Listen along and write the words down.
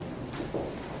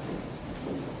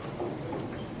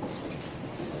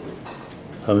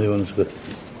How many ones good?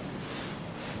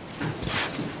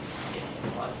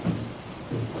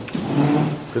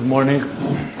 Good morning.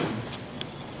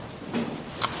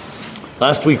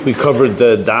 Last week we covered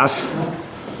the Das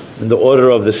in the order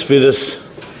of the Sefiros,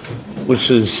 which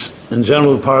is in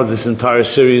general part of this entire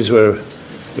series where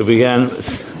we began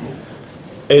with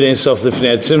Ein Ein Sof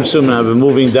Lifnei Tzimtzum and have been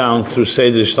moving down through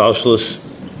Seder, Hishtalshilus,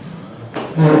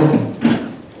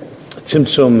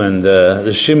 Tzimtzum and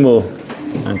Rishimu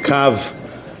and Kav,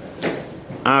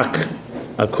 Ak,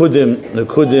 Akudim,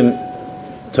 Nekudim,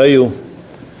 Tayu,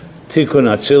 Tikkun,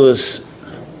 Atzilus,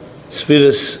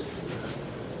 Sefiros,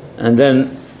 and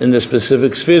then in the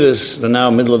specific Sefiros, we're now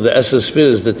middle of the Esser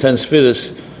Sefiros, the 10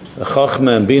 Sefiros, the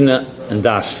Chochmah and Bina and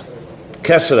Das.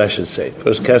 Keser, I should say.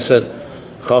 First Keser,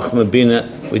 Chochmah, Bina,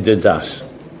 we did Das.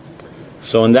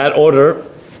 So in that order,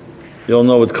 you'll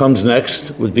know what comes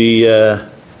next would be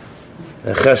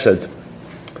Chesed.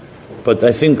 But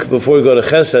I think before we go to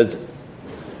Chesed,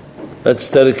 let's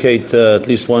dedicate at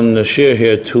least one share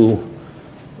here to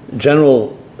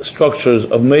general structures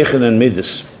of Mochin and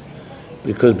Midos.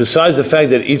 Because besides the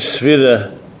fact that each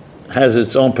Sefira has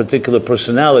its own particular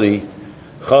personality,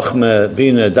 Chochmah,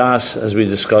 Bina, Das, as we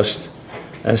discussed,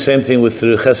 and same thing with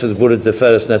Chesed, Gvura,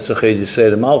 Sefiros, Netzach,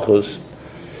 Seder, Malchus,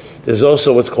 there's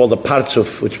also what's called a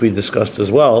Partzuf, which we discussed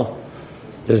as well.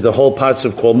 There's the whole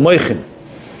Partzuf called Mochin.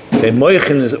 Say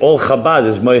Mochin is all Chabad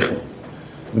is Mochin.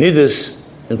 Midos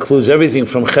includes everything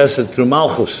from Chesed through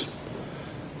Malchus.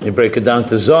 You break it down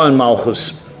to Zoh and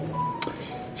Malchus.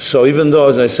 So even though,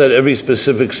 as I said, every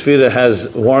specific Sefira has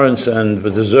warrants and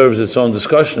deserves its own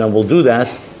discussion, and we'll do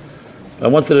that, I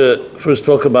wanted to first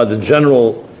talk about the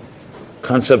general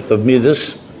concept of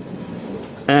Midos,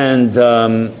 and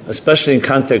especially in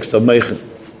context of Mochin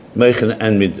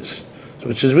and Midos,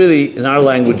 which is really, in our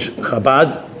language,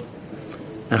 Chabad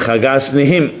and Chagas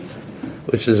Nihim,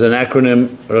 which is an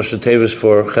acronym, Rosh Hashanah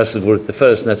for Chesed, Gvura,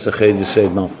 Sefiros, Netzach, Seder,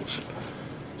 Malchus.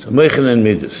 So Mochin and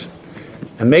Midos.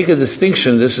 And make a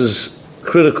distinction, this is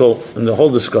critical in the whole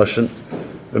discussion.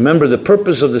 Remember, the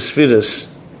purpose of the Sefiros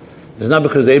is not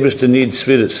because the Eibishter needs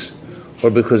Sefiros, or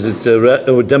because it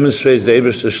demonstrates the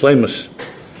Eibishter Shleimus.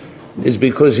 It's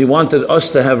because he wanted us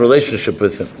to have a relationship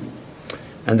with him.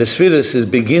 And the Sefiros is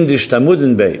begin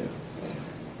d'ishtamudin bei.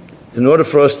 In order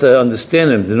for us to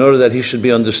understand him, in order that he should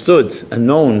be understood and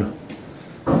known.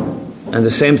 And the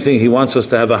same thing, he wants us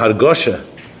to have a hargosha,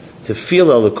 to feel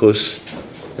Elokus.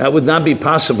 That would not be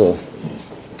possible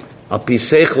al pi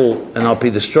seichel and al pi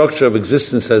the structure of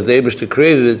existence as the Eibishter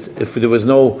created it if there was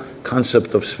no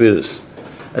concept of Sefiros.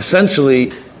 Essentially,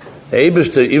 the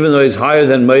Eibishter, even though he's higher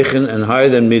than Mochin and higher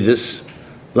than Midos,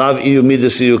 lav iyu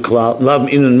Midos iyu klal, lav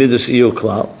inun Midos iyu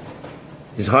klal,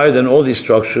 he's higher than all these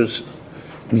structures,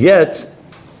 yet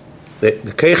the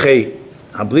Keichei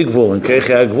Habligvul and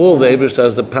Keichei Agvul, the Eibishter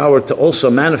has the power to also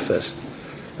manifest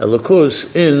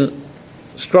Elokus in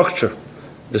structure.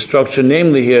 The structure,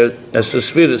 namely here, as the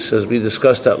Sefiros, as we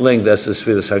discussed at length, as the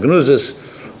Sefiros Hagnuzis,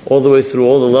 all the way through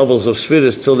all the levels of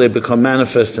Sefiros till they become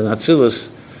manifest in Atzilus,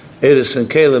 Eris and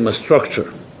Kalim, a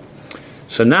structure.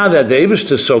 So now that the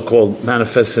Eibishter so-called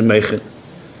manifests in Mochin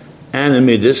and in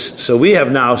Midos, so we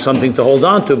have now something to hold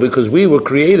on to because we were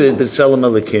created b'tzelem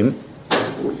Elikim,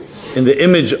 in the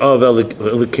image of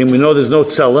Elikim. We know there's no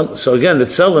tzelem, so again, the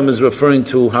tzelem is referring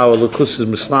to how Elikus is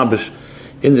mislabish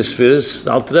in the Sefiros.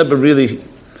 The Alter Rebbe really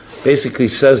basically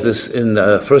says this in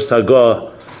the first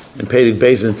Hagah in Perek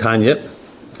Beis in Tanya,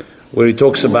 where he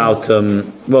talks about, the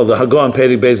Hagah in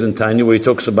Perek Beis in Tanya, where he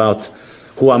talks about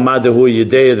Hu Amad Hu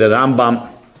Yedei, the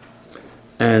Rambam,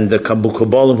 and the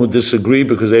Kabbalim who disagree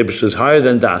because Eibishter is higher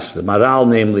than Das, the Maral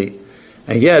namely.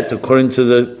 And yet, according to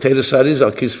the Teres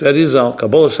Harizal, Kisvei Harizal,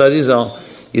 Kabbalah Harizal,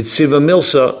 Yitziva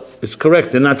Milsa, it's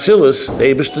correct. In Atzilus, the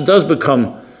Eibishter does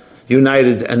become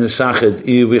united and Nesached,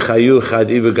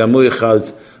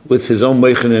 with his own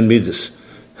Mochin and Midos.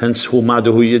 Hence, Hu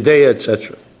Madu Hu Yedei,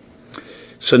 etc.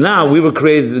 So now we were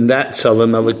created in that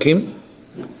Tzelem Elikim,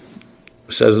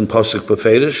 says in Pasuk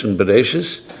Beferish and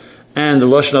Bereshis, and the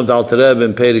Lashon of the Alter Rebbe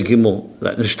in Perek Gimel,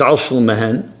 that Hishtalshilus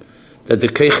mehen, that the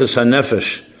Keiches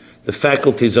HaNefesh, the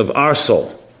faculties of our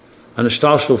soul, and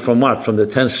Hishtalshilus from what? From the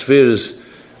 10 Sefiros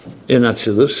in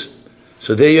Atzilus.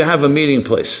 So there you have a meeting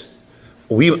place.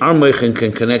 Our Mochin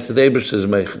can connect to the Eibishter's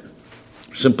Mochin.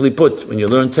 Simply put, when you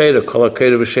learn Torah, Kol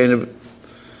HaKeira V'Sheina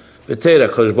B'Torah,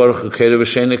 Kodesh Baruch Hu Keira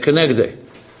V'Sheina Kenegdei.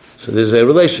 So there's a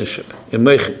relationship in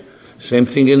Mochin. Same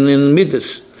thing in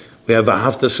Midos. We have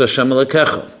V'Ahavta Hashem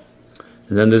Elokecha.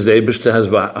 And then there's the Eibishter has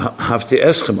V'Ahavti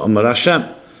Eschem, Amar Hashem.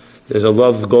 There's a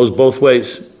love that goes both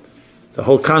ways. The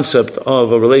whole concept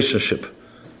of a relationship.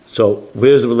 So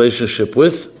where's the relationship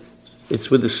with? It's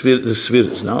with the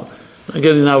Sefiros. Now,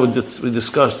 Again, now we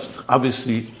discussed,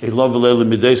 obviously, a love of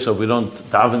Midos, we don't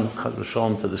daven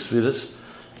Chad to the Sefiros,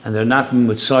 and they're not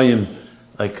Mitzayim,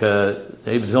 like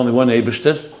there's only one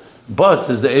Eibishter, but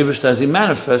there's the Eibishter as he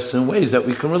manifests in ways that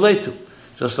we can relate to.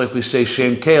 Just like we say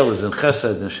Shem Kael is in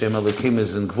Chesed, and Shem Elokim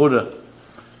is in Gvura.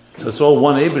 So it's all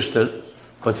one Eibishter,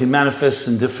 but he manifests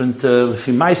in different,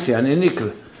 Lefimaisia and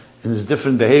Inikra, in his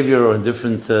different behavior or in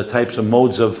different types of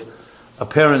modes of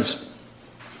appearance.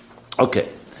 Okay.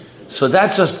 So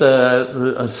that's just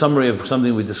a summary of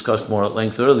something we discussed more at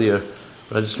length earlier,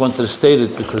 but I just wanted to state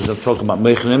it because I'm talking about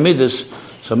Mochin and Midos.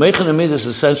 So Mochin and Midos is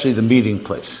essentially the meeting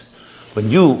place.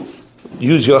 When you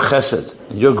use your chesed,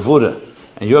 and your gvura,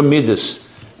 and your Midos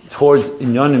toward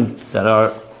inyanim that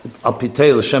are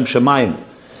alpitei l'shem shamayim,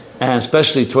 and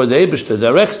especially toward the Eibishter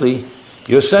directly,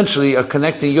 you essentially are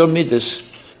connecting your Midos,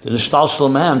 the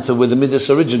Hishtalshilus, to where the Midos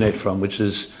originate from, which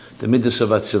is the Midos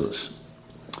of Atzilus.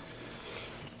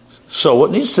 So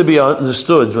what needs to be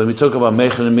understood when we talk about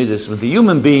Mochin and Midos, with the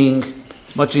human being,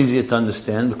 it's much easier to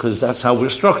understand because that's how we're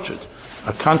structured.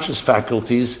 Our conscious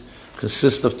faculties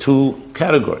consist of two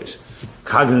categories.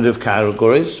 Cognitive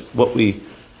categories, what we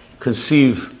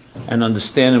conceive and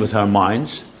understand with our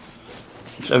minds,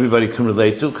 which everybody can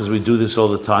relate to because we do this all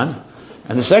the time.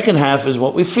 And the second half is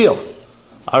what we feel,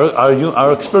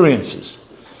 our experiences.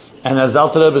 And as the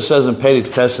Alter Rebbe says in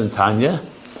Perek Tes and Tanya,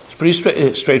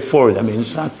 pretty straightforward. I mean,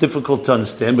 it's not difficult to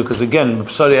understand because, again,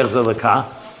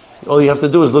 all you have to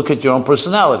do is look at your own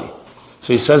personality.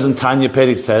 So he says in Tanya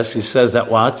Perek Tes, he says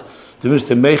that what? To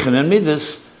Mochin and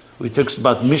Midos, we talk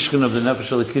about Mishkan of the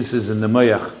Nefesh Elokis in the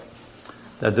Moyach,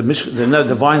 that the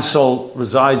divine soul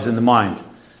resides in the mind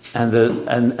and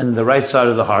the right side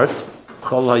of the heart,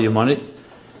 Chol HaYumonit,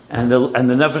 and the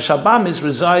Nefesh Habamis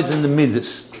resides in the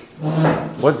Midos.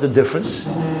 What's the difference?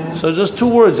 So just two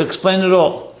words explain it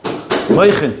all.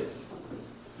 Mochin.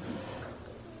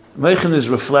 Mochin is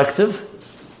reflective,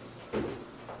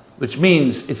 which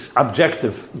means it's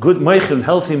objective. Good Mochin,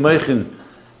 healthy Mochin,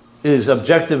 is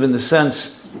objective in the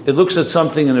sense it looks at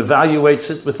something and evaluates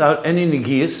it without any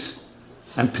negias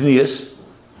and pnias.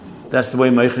 That's the way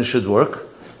Mochin should work.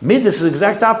 Midos is the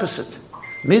exact opposite.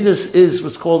 Midos is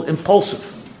what's called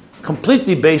impulsive,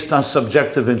 completely based on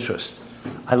subjective interest.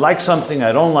 I like something,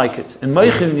 I don't like it. In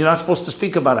Mochin, you're not supposed to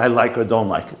speak about I like or don't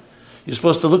like it. You're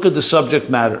supposed to look at the subject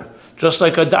matter, just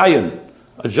like a dayan,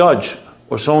 a judge,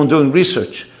 or someone doing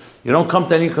research. You don't come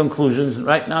to any conclusions.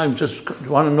 Right now, you just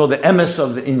want to know the emes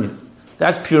of the inyan.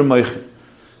 That's pure Mochin.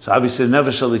 So obviously, the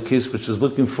Nefesh Elokis, which is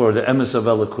looking for the emes of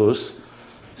Elokus,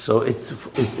 so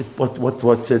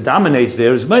what dominates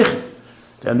there is Mochin.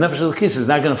 The Nefesh Elokis is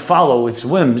not going to follow its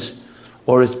whims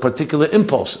or its particular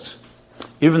impulses.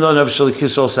 Even though Nefesh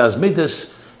Elokis also has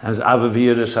Midos, has Avav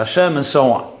Yiras Hashem, and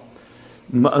so on.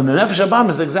 And the Nefesh Habam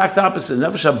is the exact opposite. The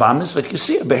Nefesh Habam is like you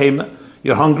see a behemoth.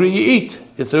 You're hungry, you eat.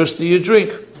 You're thirsty, you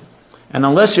drink. And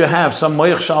unless you have some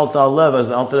Moyach Shalt Al-Lev, as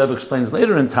the Alter Rebbe explains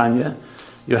later in Tanya,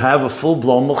 you have a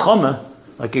full-blown Melchama,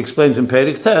 like he explains in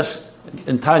Perek Tes,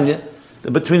 in Tanya,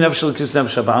 between Nefesh Elokis and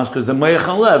Nefesh Habam, because the Moyach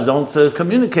and Lev don't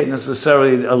communicate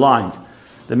necessarily aligned.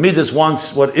 The Midas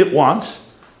wants what it wants,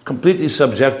 completely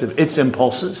subjective, its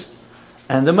impulses,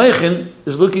 and the Mochin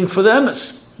is looking for the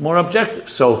emes, more objective.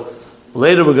 So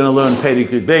later we're going to learn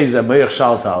Perek Beis that Moyach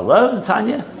Shalt Al-Lev in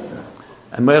Tanya,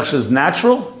 and Moyach is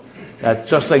natural, that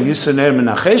just like Yisaner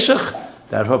Menacheshech,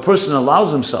 that if a person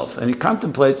allows himself and he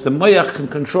contemplates, the Moyach can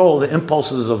control the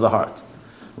impulses of the heart.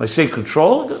 When I say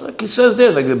control, like he says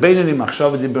there, like the Beinani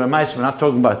Machshava Dibra Mais, we're not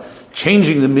talking about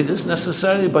changing the Midas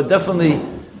necessarily, but definitely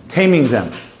taming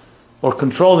them or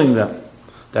controlling them,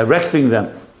 directing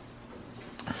them.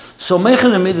 So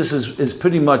Mochin and Midas is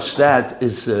pretty much that.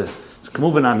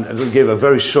 Moving on, I gave a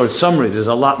very short summary. There's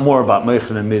a lot more about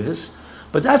Mochin and Midas,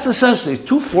 but that's essentially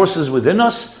two forces within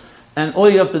us, and all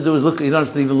you have to do is look. You don't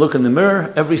have to even look in the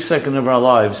mirror. Every second of our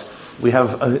lives, we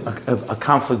have a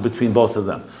conflict between both of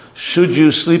them. Should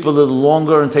you sleep a little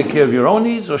longer and take care of your own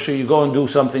needs, or should you go and do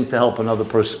something to help another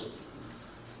person?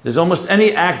 There's almost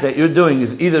any act that you're doing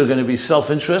is either going to be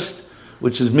self-interest,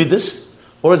 which is Midas,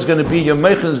 or it's going to be your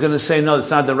Mochin is going to say, no, it's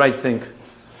not the right thing.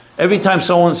 Every time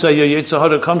someone says your Yetzer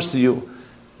Hara comes to you,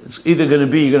 it's either going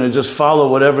to be you're going to just follow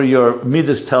whatever your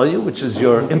Midas tell you, which is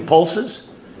your impulses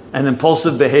and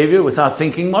impulsive behavior without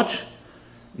thinking much.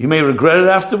 You may regret it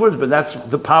afterwards, but that's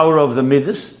the power of the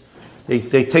Midas. They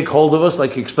take hold of us,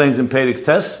 like he explains in Perek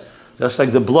Tes, just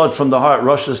like the blood from the heart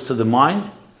rushes to the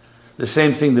mind. The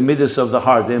same thing, the Midas of the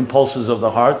heart, the impulses of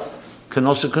the heart, can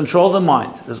also control the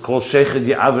mind. It's called Shechet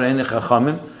Ya'aver Einei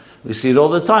Chachamim. We see it all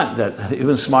the time, that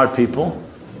even smart people,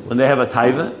 when they have a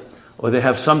taiva, or they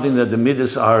have something that the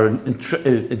Midas are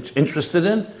interested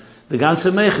in, the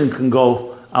ganze Meichen can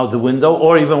go out the window,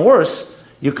 or even worse,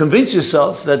 you convince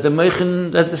yourself that the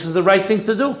Meichen, that this is the right thing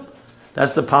to do.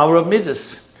 That's the power of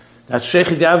Midas. That's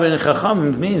Sheikhid Yavin and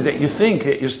Chacham, means that you think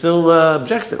that you're still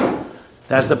objective.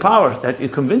 That's the power, that you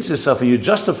convince yourself and you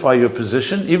justify your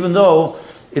position, even though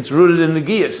it's rooted in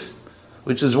Negiyas,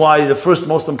 which is why the first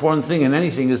most important thing in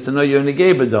anything is to know you're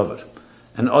Negei B'davar.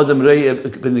 And Adam Reya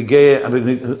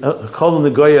B'Negei, Kol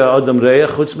Negoya Adam Reya,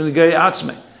 Chutz B'Negei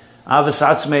Atzmei. Avas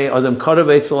Atzmei, Adam Karav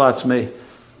Eitzel Atzmei.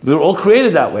 We were all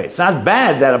created that way. It's not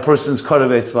bad that a person's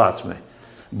Karav Eitzel Atzmei.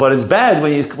 But it's bad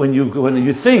when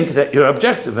you think that you're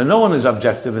objective, and no one is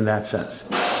objective in that sense.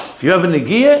 If you have a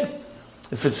Negiyah,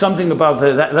 if it's something about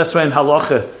that's why in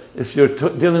halacha, if you're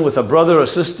dealing with a brother, a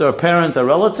sister, a parent, a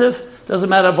relative, it doesn't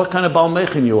matter what kind of Baal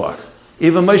Mechin you are.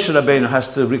 Even Moshe Rabbeinu has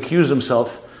to recuse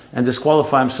himself and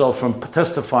disqualify himself from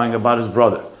testifying about his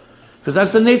brother. Because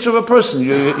that's the nature of a person.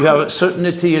 You have a certain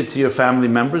nitiyah to your family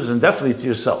members and definitely to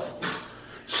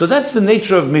yourself. So that's the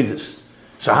nature of Midas.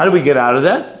 So how do we get out of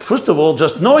that? First of all,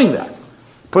 just knowing that.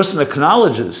 A person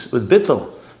acknowledges with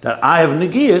bittul that I have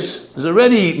negiyas is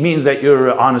already means that you're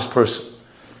an honest person.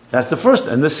 That's the first.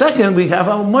 And the second, we have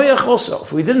a moyach also.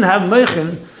 If we didn't have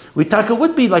mechin, taka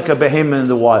would be like a behemoth in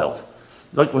the wild.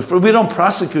 Like if we don't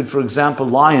prosecute, for example,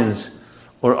 lions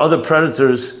or other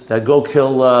predators that go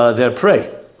kill their prey.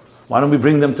 Why don't we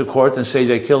bring them to court and say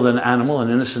they killed an animal, an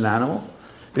innocent animal?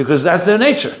 Because that's their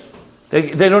nature.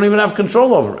 They don't even have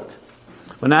control over it.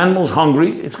 When an animal's hungry,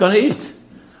 it's going to eat.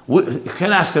 You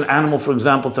can't ask an animal, for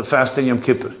example, to fast in Yom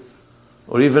Kippur,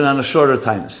 or even on a shorter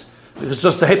times. It's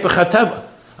just a hepech hateva.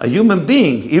 A human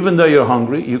being, even though you're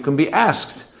hungry, you can be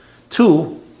asked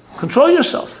to control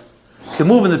yourself.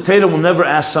 Kemuv and the Torah will never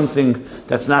ask something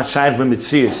that's not shaykh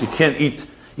b'mitzias.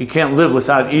 You can't live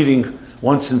without eating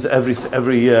once in every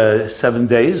 7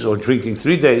 days, or drinking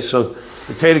 3 days. So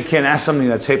the Torah can't ask something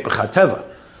that's hepech hateva.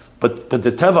 But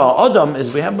the teva adam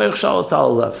is we have meich shalat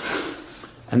al-lev.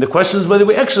 And the question is whether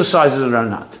we exercise it or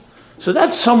not. So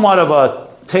that's somewhat of a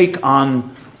take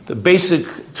on the basic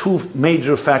two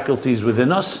major faculties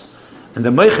within us. And the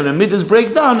Meichen and Midas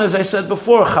break down, as I said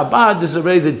before, Chabad is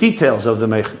already the details of the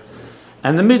Meichen.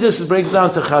 And the Midas breaks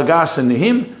down to Chagas and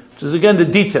Nehim, which is again the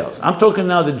details. I'm talking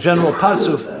now the general parts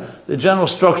of the general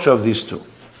structure of these two.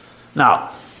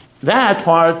 Now, that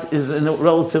part is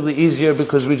relatively easier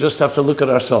because we just have to look at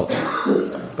ourselves.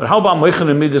 But how about Meichen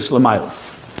and Midas L'mayla?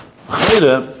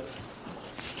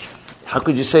 How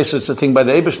could you say such a thing by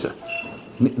the Eibishter?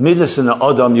 Midas in the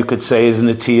Adam, you could say, is an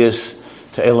Etias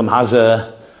to Elam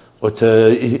Hazeh, or to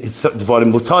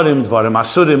Dvarim Mutarim, Dvarim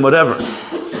Asurim, whatever.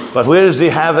 But where does he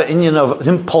have an Indian of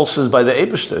impulses by the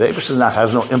Eibishter? The Eibishter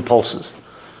has no impulses.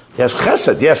 He has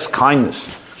chesed, yes,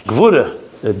 kindness, gvura,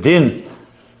 the din,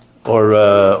 or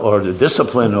the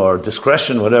discipline, or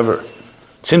discretion, whatever.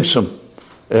 Tzimtzum,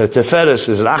 Sefiros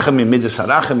is rachamim, Midas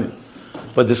harachamim.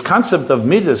 But this concept of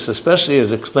Midas, especially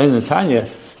as explained in Tanya,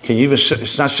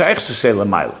 it's not shaykh to say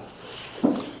L'mayla.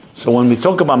 So when we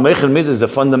talk about Meichen Midas, the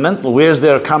fundamental, where's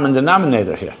their common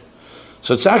denominator here?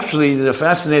 So it's actually the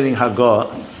fascinating Hagah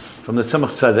from the Tzemach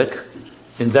Tzedek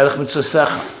in Derech Mitzvah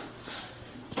Secha.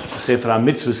 Sefer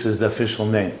HaMitzvahs is the official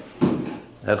name.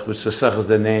 Derech Mitzvah Secha is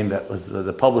the name that was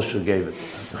the publisher gave it,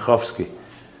 Tuchovsky.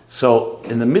 So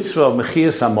in the mitzvah of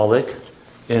Mechias HaMolek,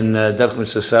 in Derech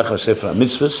Mitzvah Secha, Sefer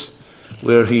HaMitzvahs,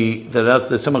 where the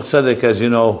Tzemach Tzedek, as you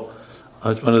know,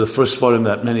 it's one of the first forum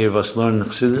that many of us learn in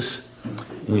Chassidus,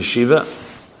 in Yeshiva,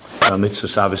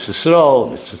 Mitzvah Avis Yisrael,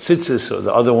 Mitzvah Tzitzis, or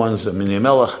the other ones, the Minei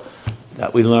Melech,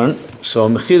 that we learn. So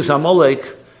Mechias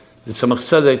HaMolek, the Tzemach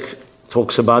Tzedek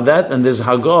talks about that, and there's a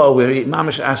Hagah where he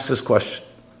mamish asks this question.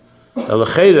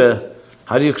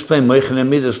 How do you explain Meichen and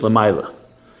Midas L'mayla?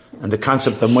 And the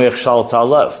concept of Moyach Shalat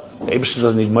Al-Lev. The Eibishter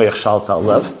doesn't need Moyach Shalat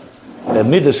Al-Lev. The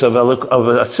Midas of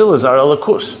Atzilus are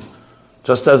Elikus,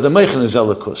 just as the Meichen is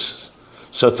Elikus.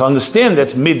 So to understand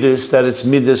that it's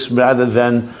Midas rather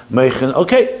than Meichen,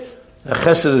 okay, a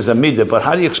Chesed is a Midah, but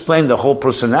how do you explain the whole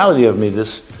personality of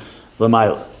Midas,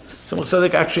 L'mayla? Tzemach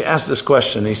Tzedek actually asked this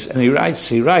question, and he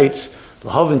writes,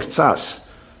 L'hovin K'tzas,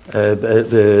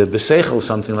 B'seichel,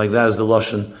 something like that is the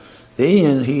Lashon.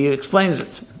 He explains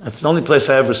it. That's the only place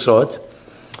I ever saw it.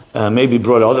 Maybe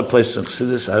brought other places in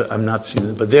Chassidus, I'm not seeing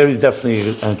it, but there he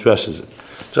definitely addresses it.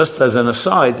 Just as an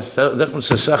aside, Derech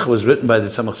Mitzvah Secha was written by the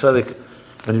Tzemach Tzedek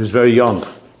when he was very young,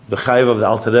 the Chayiv of the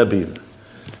Alter Rebbe even.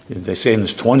 They say in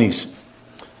his 20s.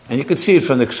 And you could see it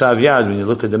from the Ksav Yad, when you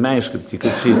look at the manuscript, you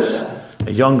could see it's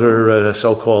a younger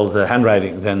so-called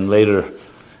handwriting than later.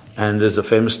 And there's a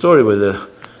famous story where the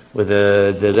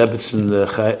Rebbetzin, the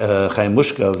Chaim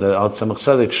Mushka of the Alter Tzemach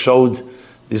Tzedek showed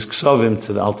these Ksavim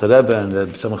to the Alter Rebbe, and the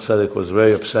Tzemach Tzedek was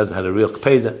very upset, had a real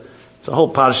kpeda. It's a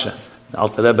whole parsha. The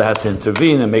Alter Rebbe had to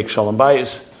intervene and make shalom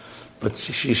bayis, but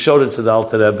she showed it to the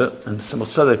Alter Rebbe, and Tzemach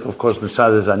Tzedek, of course,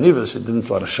 Mitzad is Anivus, he didn't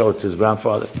want to show it to his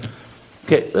grandfather.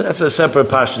 Okay, that's a separate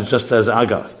parsha, just as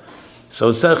Agav.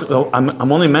 So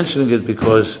I'm only mentioning it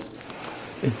because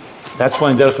that's why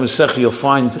in Derech Mesech you'll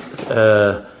find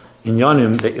in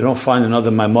Yonim that you don't find another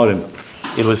Maimorim.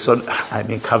 It was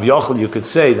Kav you could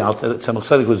say, that Tzemach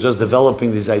Tzedek was just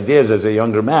developing these ideas as a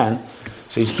younger man,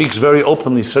 so he speaks very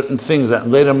openly certain things that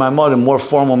later Maimorim, more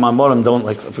formal Maimorim, don't,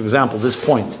 like, for example, this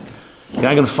point. You're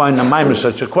not going to find a Maimor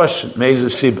such a question. Meiz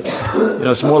Sibah.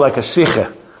 It's more like a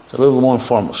Sicha. It's a little more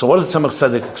informal. So what does Tzemach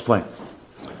Tzedek explain?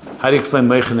 How do you explain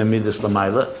Mochin and Midos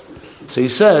Lamaila? So he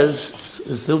says,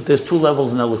 there's two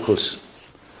levels in Elokus.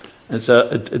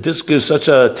 This gives such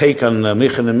a take on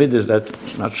Mochin and Midos that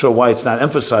I'm not sure why it's not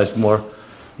emphasized more.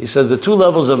 He says the two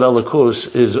levels of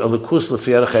Elokus is Elokus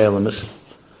L'fi Erech HaElemus,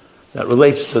 that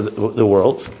relates to the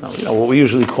world, what we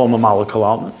usually call Mamal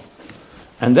Kalam.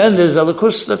 And then there's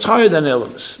Elokus that's higher than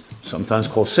Elemus, sometimes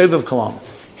called Sevav Kalam.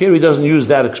 Here he doesn't use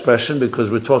that expression because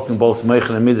we're talking both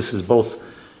Mochin and Midos is both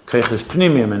Keiches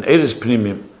Pnimium and Eres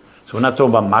Pnimium. So we're not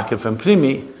talking about Makif and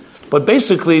Pnimi. But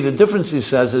basically the difference he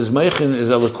says is Mochin is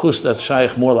Elokus that's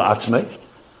Shaykh more La'atzmei.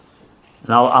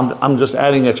 Now I'm just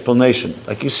adding explanation.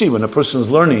 Like you see, when a person's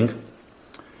learning,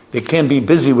 they can't be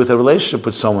busy with a relationship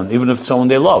with someone, even if it's someone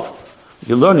they love.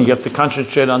 You're learning, you have to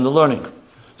concentrate on the learning.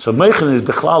 So Mochin is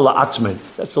Bechlal La'atzmei.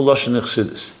 That's the Lashon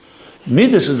Chassidus.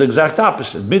 Midos is the exact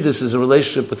opposite. Midos is a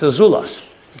relationship with a Zulas.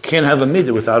 You can't have a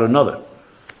Midah without another.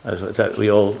 That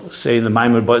we all say in the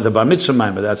Maimer, the Bar Mitzvah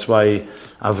Maimer. That's why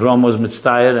Avram was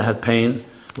mitztayer and had pain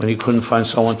when he couldn't find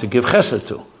someone to give chesed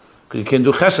to. Because you can't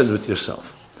do chesed with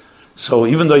yourself. So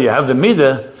even though you have the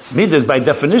Midah by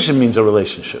definition means a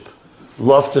relationship.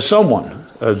 Love to someone,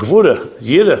 a gvura,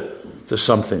 yira to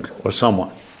something or someone.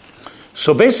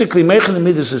 So basically, Mochin and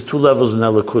Midos is two levels in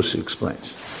Elokus, he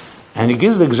explains. And he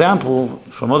gives the example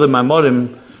from other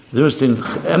Maimorim, the difference between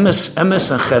emes and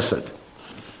chesed.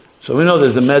 So we know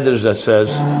there's the Medrash that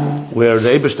says, where the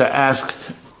Eibishter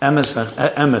asked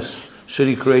emes, should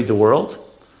he create the world?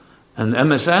 And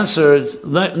emes answered,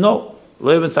 no,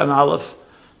 Levin Tan Aleph,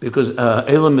 because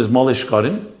Elam is Molish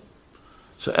Karim.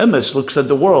 So emes looks at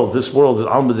the world. This world is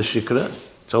Alma de Shikra.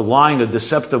 It's a lying, a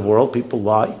deceptive world. People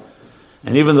lie.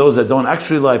 And even those that don't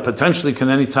actually lie potentially can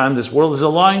anytime. This world is a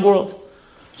lying world.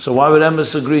 So why would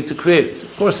emes agree to create it?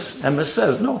 Of course, emes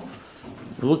says, no.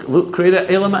 Look, create an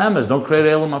Elam emes. Don't create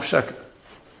an Elam of Sheker.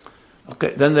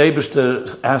 Okay, then the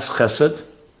Eibishter asks Chesed.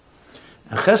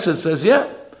 And Chesed says, yeah,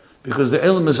 because the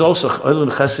Elam is also,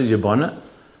 Elam Chesed Yabana,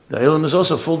 the Elam is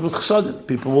also filled with Chesed.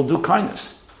 People will do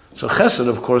kindness. So Chesed,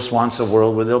 of course, wants a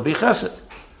world where there'll be Chesed.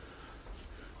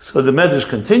 So the Medrash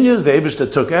continues. The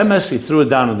Eibishter took emes, he threw it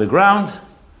down on the ground,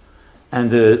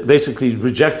 and basically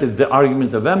rejected the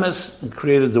argument of emes and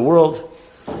created the world.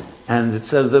 And it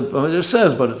says, it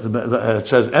says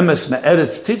emes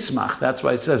me'eretz titzmach. That's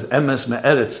why it says emes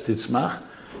me'eretz titzmach,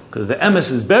 because the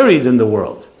emes is buried in the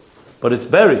world, but it's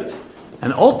buried.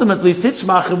 And ultimately,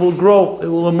 titzmach, it will grow, it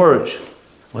will emerge.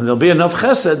 When there'll be enough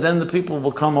chesed, then the people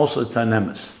will come also to an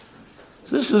emes.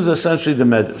 So this is essentially the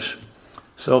Medrash.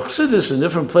 So Chassidus in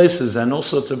different places, and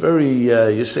also it's a very,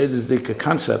 you say this is a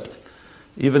concept,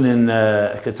 even in,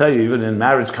 I can tell you, even in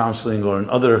marriage counseling or in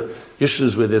other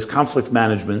issues where there's conflict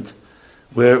management,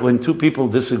 where when two people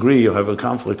disagree or have a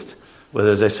conflict,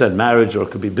 whether, as I said, marriage or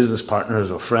it could be business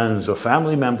partners or friends or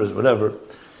family members, whatever.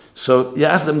 So you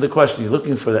ask them the question, you're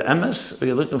looking for the emes or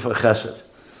you're looking for chesed?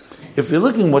 If you're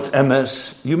looking what's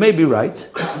emes, you may be right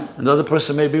and the other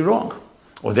person may be wrong.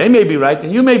 Or they may be right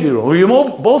and you may be wrong. Or you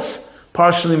both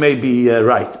partially may be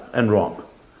right and wrong.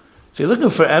 So you're looking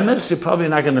for emes, you're probably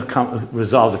not going to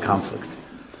resolve the conflict.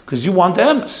 Because you want the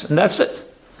emes, and that's it.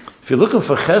 If you're looking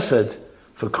for chesed,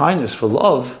 for kindness, for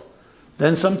love,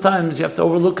 then sometimes you have to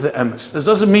overlook the emes. This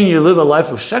doesn't mean you live a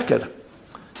life of sheker.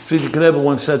 Friedrich Rebbe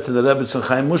once said to the Rebbe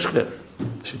Chaim Mushke,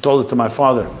 she told it to my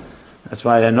father. That's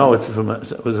why I know it.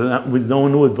 No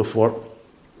one knew it before.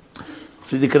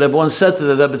 Friedrich Rebbe once said to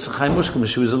the Rebbe Chaim Mushke, when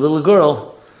she was a little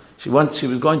girl, she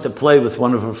was going to play with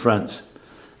one of her friends.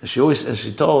 And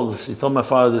she told my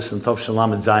father this in Tov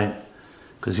Shalom and Zion,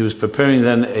 because he was preparing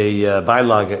then a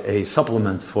bilog, a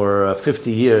supplement for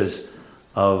 50 years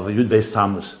of Yud Beis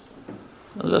Tammuz.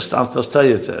 I'll tell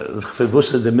you, it's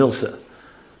Febusa de Milsa.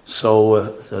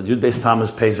 So Yud Beis Tammuz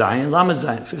Pei Zion, Lamed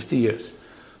Zion, 50 years.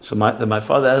 So my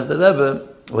father asked the Rebbe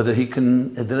whether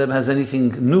the Rebbe has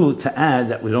anything new to add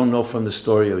that we don't know from the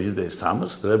story of Yud Beis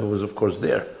Tammuz. The Rebbe was, of course,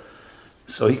 there.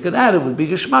 So he could add it with big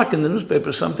geschmack in the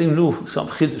newspaper, something new, some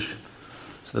chiddush.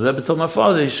 So the Rebbe told my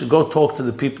father he should go talk to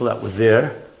the people that were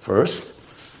there first,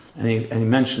 And he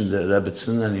mentioned the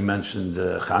Rebbetzin, and he mentioned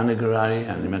Chanegarari,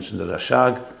 and he mentioned the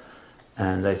Rashag,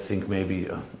 and I think maybe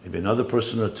another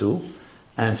person or two,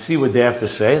 and see what they have to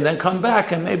say, and then come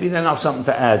back, and maybe then have something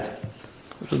to add.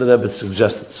 That's what the Rebbe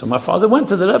suggested. So my father went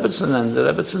to the Rebbetzin, and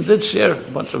the Rebbetzin did share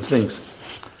a bunch of things.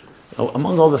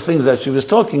 Among all the things that she was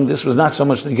talking, this was not so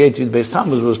much negated based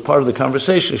Talmud, it was part of the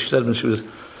conversation. She said when she was,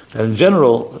 in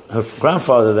general, her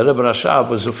grandfather, the Rebbe Rashab,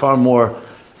 was a far more,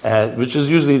 which is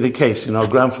usually the case.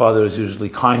 Grandfather is usually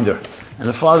kinder, and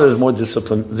the father is more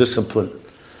disciplined.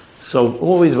 So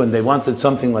always when they wanted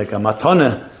something like a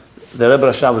matana, the Rebbe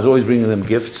Rashab was always bringing them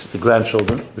gifts, the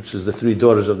grandchildren, which is the 3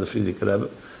 daughters of the Frierdiker Rebbe.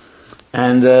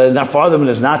 And that father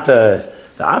is not the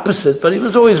opposite, but he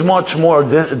was always much more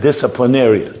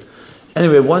disciplinarian.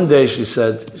 Anyway, one day she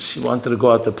said she wanted to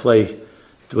go out to play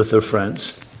with her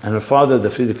friends, and her father, the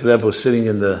Frierdiker Rebbe, was sitting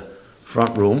in the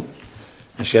front room,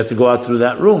 and she had to go out through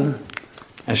that room,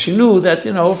 and she knew that,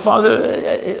 her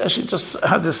father, she just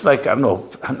had this, not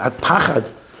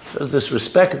pachad, this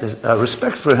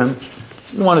respect for him.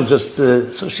 She didn't want to just,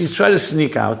 so she tried to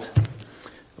sneak out,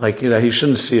 he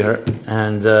shouldn't see her,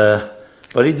 and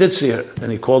but he did see her,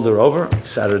 and he called her over, he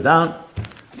sat her down,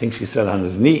 I think she sat on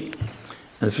his knee,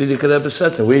 and the Frierdiker Rebbe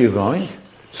said to her, "Where are you going?"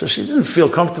 So she didn't feel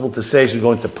comfortable to say she's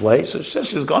going to play, so she said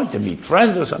she's going to meet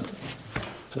friends or something.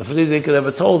 So Frierdiker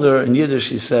Rebbe told her, in Yiddish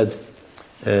she said,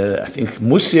 I think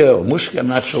Musia or Mushka, I'm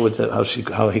not sure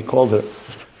how he called her,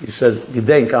 he said,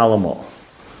 "Gedenk allemal.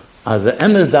 As the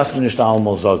emes darf man nicht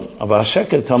allemal sagen, aber a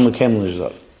sheker kann man kein nicht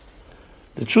sagen."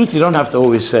 The truth you don't have to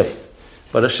always say,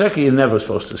 but a sheker you're never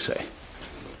supposed to say.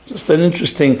 Just an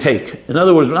interesting take. In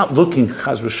other words, we're not looking,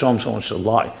 chaz v'shom, someone should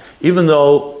lie. Even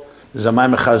though there's a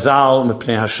Maimon Chazal,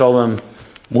 Mepnei HaSholem,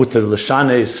 Muter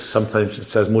L'shanes, sometimes it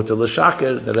says Muter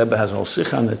L'shaker, the Rebbe has an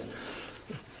Osich on it.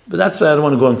 But I don't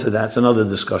want to go into that, it's another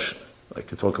discussion. I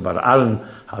could talk about Aaron,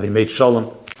 how he made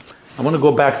Sholem. I want to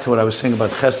go back to what I was saying about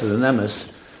Chesed and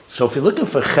Emes. So if you're looking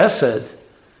for Chesed,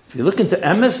 if you look into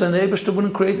Emes, then the Eibishter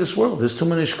wouldn't create this world. There's too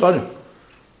many Shkarim.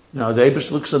 The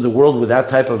Eibishter looks at the world with that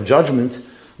type of judgment,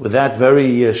 with that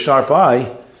very sharp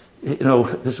eye.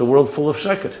 There's a world full of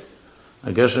Sheker.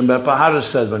 Gershon Ben Paharis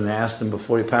said when they asked him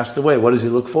before he passed away, what does he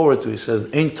look forward to? He says,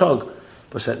 Ein Tag,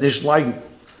 but that nicht liegen.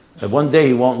 That one day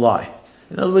he won't lie.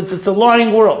 In other words, it's a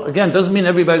lying world. Again, doesn't mean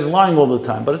everybody's lying all the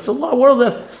time, but it's a world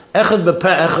that echad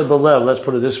bepeh, echad belev, let's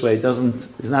put it this way,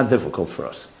 it's not difficult for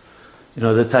us.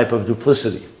 The type of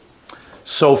duplicity.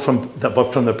 So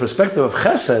but from the perspective of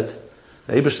Chesed,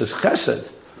 the Eibishter's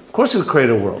Chesed, of course he'll create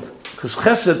a world. Because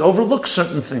Chesed overlooks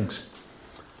certain things.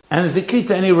 And is the key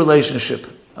to any relationship.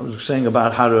 I was saying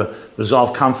about how to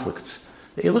resolve conflicts.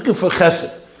 You're looking for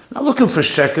Chesed. Not looking for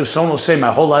Sheker. Someone will say,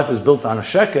 my whole life is built on a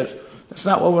Sheker. That's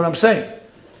not what I'm saying.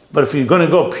 But if you're going to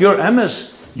go pure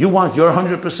Emes, you want your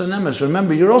 100% Emes.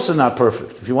 Remember, you're also not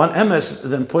perfect. If you want Emes,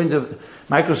 then point a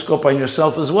microscope on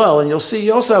yourself as well, and you'll see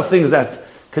you also have things that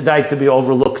could like to be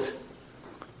overlooked.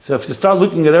 So if you start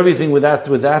looking at everything with that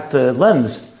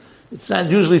lens, it's not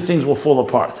usually things will fall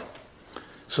apart.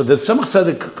 So the Tzemach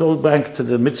Tzedek goes back to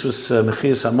the mitzvahs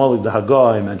Mechias HaMolik, the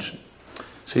Hagah I mentioned.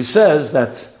 So he says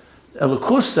that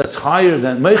Elokus that's higher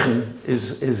than Mochin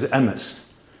is Emes.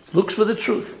 It looks for the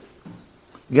truth.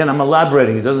 Again, I'm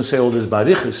elaborating. He doesn't say all this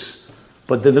barichis,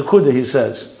 but the Nekuda he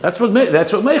says that's what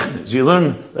Mochin is. You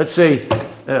learn, let's say,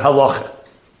 halacha.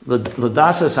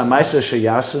 L'dasas ha'maisa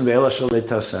sheyasin ve'ela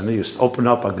shaletasana. You open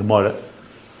up a Gemara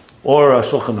or a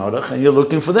Shulchan Aruch, and you're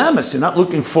looking for the Emes. You're not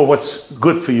looking for what's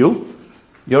good for you,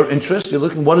 your interest. You're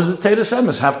looking, what does the Teres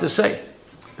Emes have to say?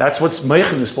 That's what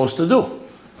Mochin is supposed to do.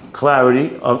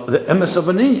 Clarity of the Emes of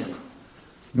an inyan.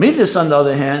 Midos, on the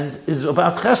other hand, is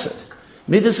about Chesed.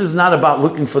 Midos is not about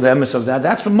looking for the Emes of that.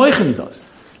 That's what Mochin does.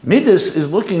 Midos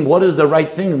is looking what is the right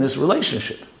thing in this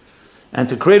relationship. And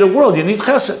to create a world, you need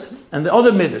Chesed. And the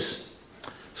other Midos.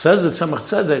 Says that Tzemach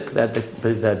Tzedek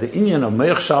that the inyan of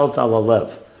Meich Shalt Al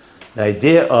Alev, the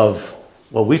idea of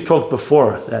what we talked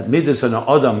before, that Midas and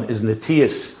Adam is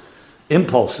Netias,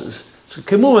 impulses. So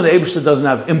Kimu, the Eibishter doesn't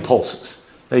have impulses.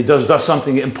 That he does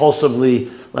something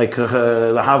impulsively, like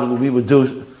we would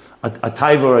do, a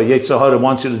taiva or a yetzer hara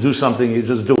wants you to do something, you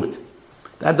just do it.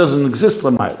 That doesn't exist,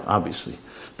 L'mayla, obviously.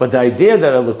 But the idea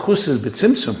that a Lakus is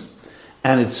B'tzimtzum,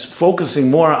 and it's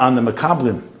focusing more on the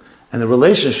Makablim and the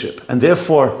relationship, and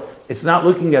therefore it's not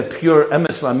looking at pure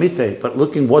Emes Lamite, but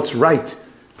looking what's right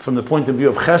from the point of view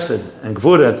of Chesed and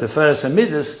Gvura, Teferes and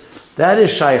Midas, that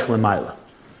is Shaykh L'mayla.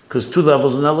 Because 2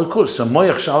 levels in Elokus. So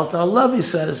Moyach Shalat Al-Lav, he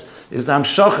says, is the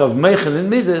Hamshach of Mochin and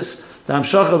Midas, the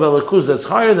Hamshach of Elokus that's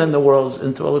higher than the worlds,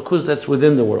 into Elokus that's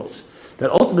within the worlds.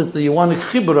 That ultimately you want a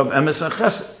chibur of Emes and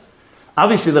Chesed.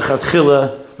 Obviously the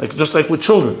Chatchila, just like with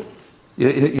children,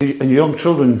 And young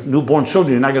children, newborn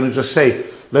children, you're not going to just say,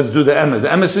 let's do the emes. The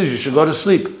emes is you should go to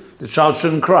sleep. The child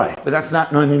shouldn't cry. But that's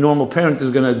not any normal parent is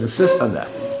going to insist on that.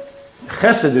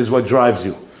 Chesed is what drives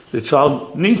you. The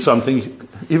child needs something,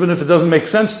 even if it doesn't make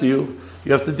sense to you,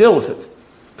 you have to deal with it.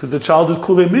 Because the child is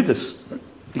kulei midas.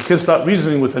 You can't start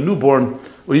reasoning with a newborn,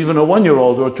 or even a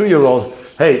 1-year-old or a 2-year-old,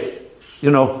 hey,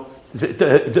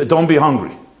 don't be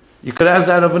hungry. You could ask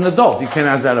that of an adult. You can't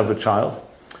ask that of a child.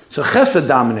 So chesed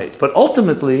dominates. But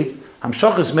ultimately,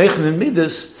 hamshachas meichen and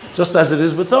midas, just as it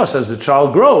is with us, as the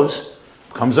child grows,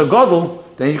 becomes a gadol,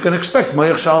 then you can expect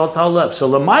moich shalat halev. So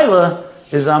lamaila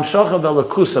is the hamshacha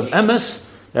velakus of emes,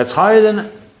 that's higher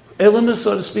than elemis,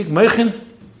 so to speak, meichen,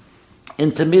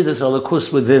 into midas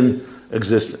alakus within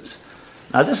existence.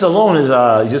 Now this alone is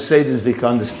just say this the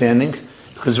understanding,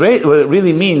 because what it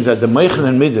really means that the meichen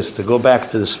and midas, to go back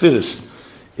to the Sefiros,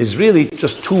 is really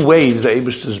just two ways that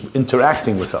Eibush is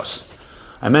interacting with us.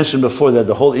 I mentioned before that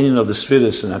the whole union of the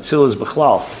Sefiros and Atzilus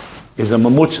Bechlal is a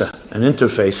mamutza, an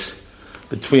interface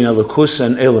between Elikus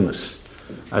and Elemis.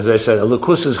 As I said,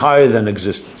 Elikus is higher than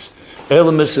existence.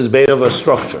 Elemis is made of a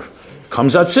structure.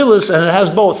 Comes Atzilus and it has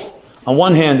both. On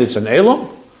one hand, it's an Elam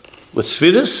with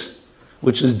Sefiros,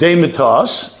 which is Deimit to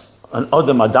us,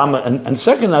 and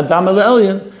second, Adam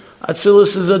el-Elyon,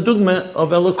 Atzilus is a dugma of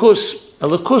Elikus.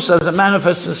 Elikus as it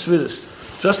manifests in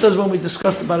Sefiros. Just as when we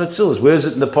discussed about Atzilus. Where is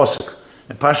it in the Pasuk?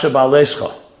 In Pasha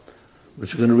Ba'aleischa,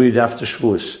 which we're going to read after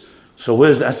Shavuos.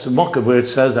 So that's the Mokkah where it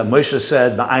says that Moshe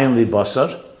said, Ma'ayin li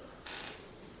basar,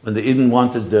 when the Eden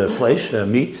wanted the flesh,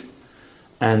 meat,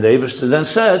 and the Eibishter then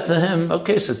said to him,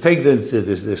 okay, so take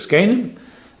this Canaan,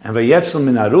 and vayetzel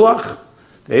min haruach,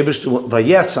 the Eibishter,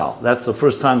 vayetzal, that's the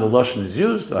first time the Lashon is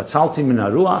used, vatzalti min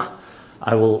haruach,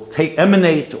 I will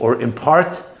emanate or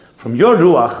impart from your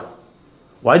ruach.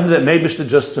 Why didn't the Eibishter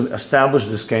just establish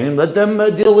this Canaan? Let them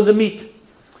deal with the meat.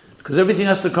 Because everything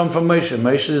has to come from Moshe.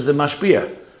 Moshe is the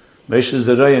mashpia. Moshe is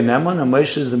the Raya Neman, and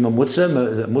Moshe is the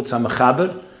Mamutza, the Mutza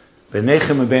Mechaber,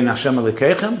 Beinechem and Bein Hashem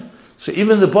Elekechem. So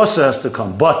even the Basa has to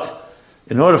come. But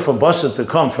in order for Basa to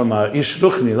come from a Ish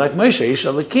Ruchni, like Moshe, Ish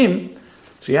Alekim,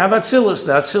 so you have Atzilus.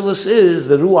 The Atzilus is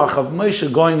the Ruach of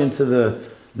Moshe going into the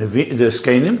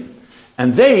Skenim,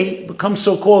 and they become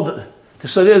so-called.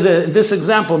 So in this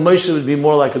example, Moshe would be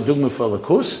more like a Dugma for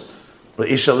Lakus, or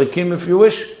Ish Alekim if you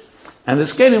wish, and the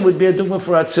Skenim would be a Dugma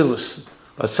for Atzilus.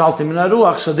 But Saltim in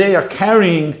Ruach, so they are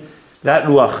carrying that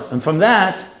Ruach. And from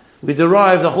that, we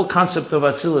derive the whole concept of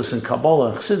Atzilus and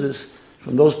Kabbalah and Chassidus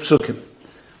from those psukim,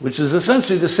 which is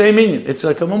essentially the same meaning. It's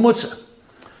like a mamutza.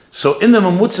 So in the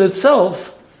mamutza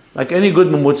itself, like any good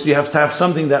mamutza, you have to have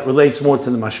something that relates more to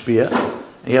the mashpia,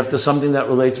 and you have to have something that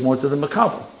relates more to the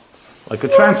makabel, like a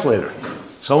translator.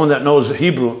 Someone that knows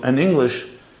Hebrew and English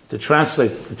to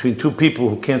translate between two people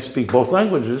who can't speak both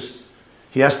languages,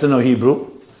 he has to know Hebrew,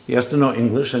 he has to know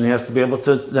English, and he has to be able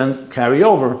to then carry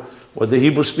over what the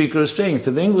Hebrew speaker is saying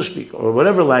to the English speaker, or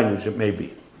whatever language it may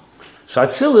be. So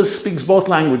Atzilus speaks both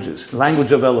languages.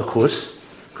 Language of Elikus,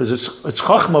 because it's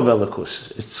Chachma of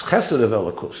Elikus, it's Chesed of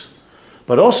Elikus,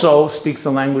 but also speaks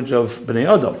the language of Bnei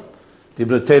Adam.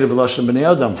 Divrei Torah b'lashon Bnei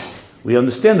Adam. We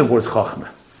understand the word Chachma.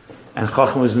 And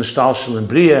Chachma is Hishtalshilus and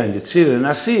Bria and Yitzira and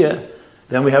Asiya.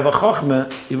 Then we have a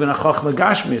Chachma, even a Chachma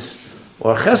Gashmis,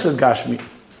 or a Chesed Gashmi.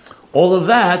 All of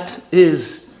that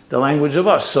is the language of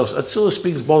us. So Atzilus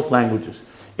speaks both languages.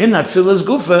 In Atzilus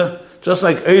Gufa, just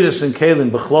like Eidus and Kalim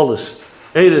Bechlolis,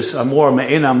 Eidus are more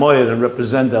Me'ena Moyer and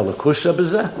represent the Lakusha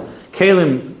B'zeh.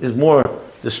 Kalim is more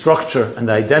the structure and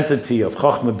the identity of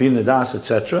Chochmah, Bina, Das,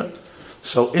 etc.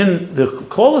 So in the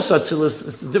Klolis Atzilus,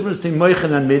 it's the difference between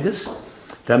Mochin and Midos.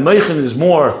 That Mochin is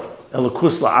more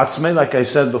Elikus La'atzmei, like I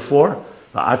said before,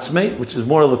 La'atzmei, which is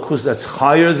more Elikus that's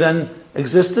higher than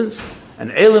existence.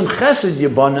 And Elim Chesed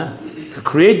Yibana, to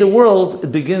create the world,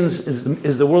 it begins,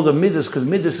 is the world of Midos, because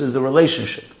Midos is the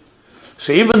relationship.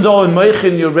 So even though in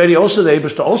Mochin you're already also the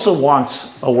Eibishter also wants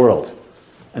a world.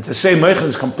 And to say Mochin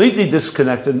is completely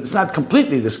disconnected, it's not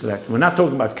completely disconnected. We're not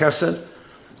talking about Kesed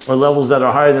or levels that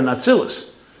are higher than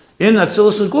Atzilus. In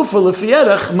Atzilus and Gufa,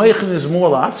 Lefierach, Mochin is more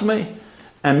La'atzmei,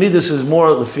 and Midos is more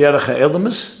Lefierach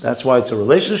Ha'elamis. That's why it's a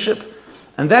relationship.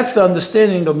 And that's the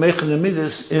understanding of Mochin and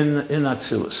Midos in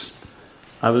Atzilus.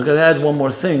 I was going to add one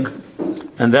more thing,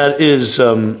 and that is,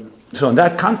 so in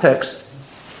that context,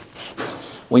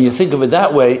 when you think of it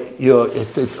that way,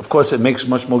 of course it makes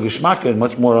much more gishmak and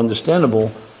much more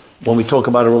understandable when we talk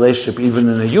about a relationship even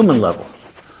in a human level.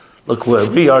 Look,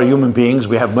 we are human beings,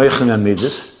 we have Mochin and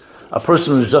Midos. A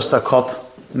person who's just a kop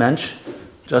mensch,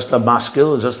 just a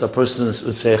maskil, just a person with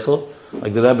seichel,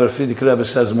 like the Rebbe, Friedrich Rebbe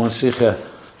says in one sikha,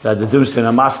 that the difference between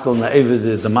a maskil and a Eivid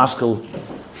is the maskil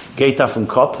gate auf dem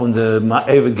Kopf und der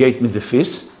Ewe geht mit der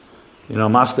Fies. You know,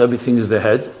 Mask, everything is the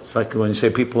head. It's like when you say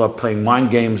people are playing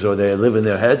mind games or they live in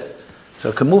their head. So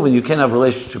it can move and you can't have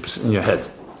relationships in your head.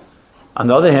 On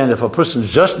the other hand, if a person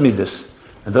is just Midas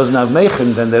and doesn't have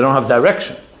Mochin, then they don't have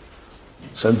direction.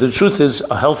 So the truth is,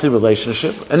 a healthy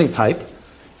relationship, any type,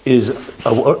 is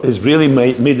really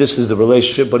Midas is the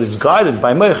relationship, but it's guided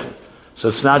by Mochin. So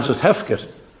it's not just Hefker.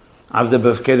 Avde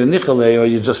befker nichale, or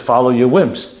you just follow your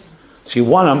whims. So you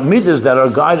want Midas that are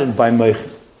guided by Mochin.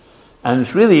 And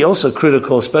it's really also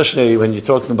critical, especially when you're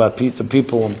talking about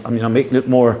people, I mean, I'm making it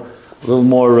a little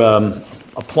more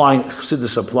applying,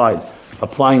 Chassidus applied,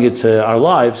 applying it to our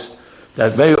lives,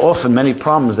 that very often many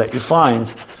problems that you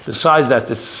find, besides that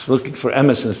it's looking for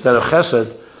emes instead of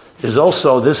chesed, is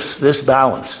also this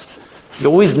balance. You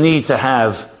always need to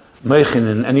have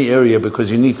Mochin in any area because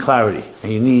you need clarity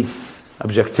and you need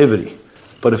objectivity.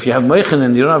 But if you have Mochin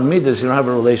and you don't have Midas, you don't have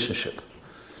a relationship.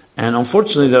 And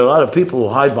unfortunately, there are a lot of people who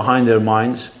hide behind their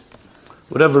minds,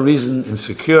 whatever reason,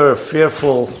 insecure,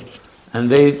 fearful, and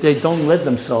they don't let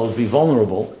themselves be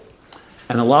vulnerable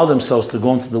and allow themselves to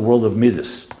go into the world of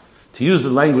Midas. To use the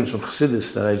language of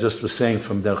Chassidus that I just was saying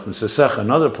from Derech Sesecha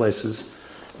and other places,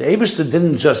 the Eibishter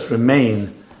didn't just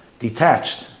remain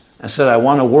detached and said, I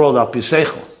want a world al pi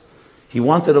seichel. He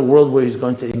wanted a world where he's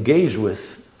going to engage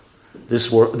with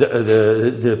this world,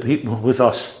 the people, with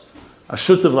us.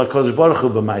 Ashutav lakodesh baruch hu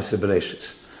b'maaseh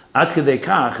bereishis. Ad kedei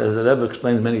kach, as the Rebbe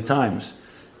explains many times,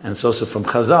 and it's also from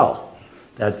Chazal,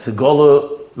 that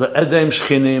Golo le'edem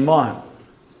shchine imahem,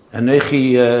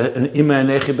 anechi ima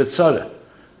anechi betzara.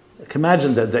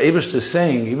 Imagine that the Eibishter is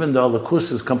saying, even though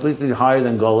Lakus is completely higher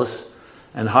than Golus,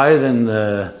 and higher than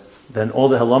all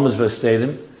the Halamas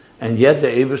Vestadim, and yet the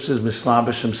Eibishter is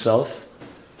mislabish himself,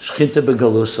 shchinte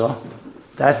begalusa.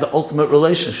 That's the ultimate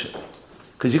relationship.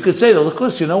 Because you could say, well, of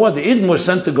course, you know what? The Eden was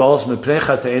sent to Golus,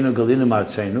 meprecha te'enu galinu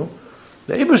martzenu.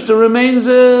 The Eibishter remains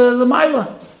the Maila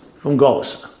from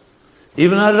Golus.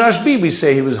 Even at Rashbi, we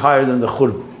say he was higher than the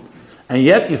Churban. And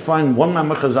yet you find one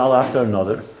Mamar Chazal after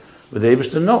another, with the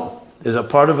Eibishter, no. There's a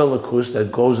part of Elikus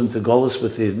that goes into Golus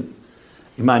with Eden.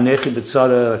 Imanechi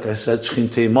b'tzara, like I said,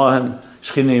 shchinte imahem,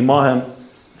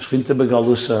 shchinte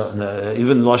begalusa,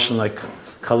 even Lashon like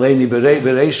Kaleni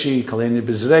Bereshi, Kaleni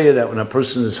Bezreya, that when a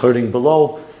person is hurting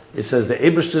below, it says the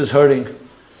Eibishter is hurting.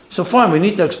 So fine, we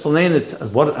need to explain it,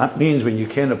 what that means when you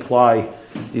can't apply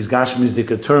these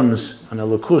Gashmizdika terms on a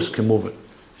Lakus can move it.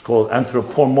 It's called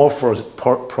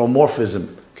anthropomorphism,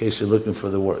 in case you're looking for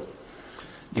the word.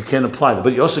 You can't apply that.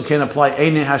 But you also can't apply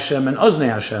Einei Hashem and Oznei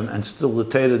Hashem and still the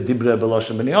Teira Dibre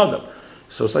B'Lashem B'nei Adam.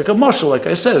 So it's like a marshal, like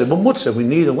I said, we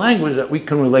need a language that we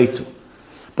can relate to.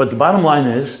 But the bottom line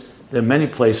is, there are many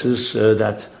places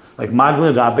that, like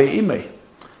Maglin Rabbe Imei,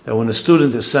 that when a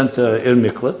student is sent to Ir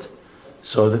Miklat,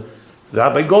 so the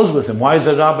Rabbi goes with him. Why is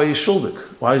the Rabbi Yishuldik?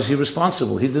 Why is he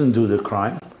responsible? He didn't do the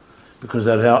crime. Because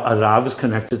a Rav is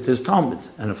connected to his Talmud.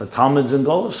 And if a Talmud is in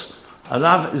Golus, a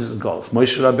Rav is in Golus.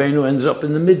 Moshe Rabbeinu ends up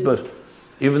in the Midbar,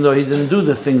 even though he didn't do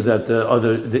the things that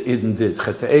the Eden did,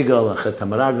 Chet Egel and Chet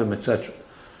HaMeraglim, etc.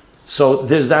 So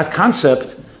there's that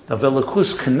concept of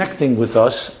Elikus connecting with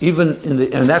us, even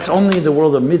and that's only in the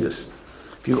world of Midas.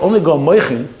 If you only go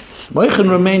Mochin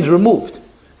remains removed.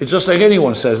 It's just like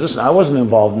anyone says, listen, I wasn't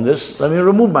involved in this, let me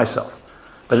remove myself.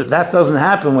 But that doesn't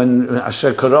happen when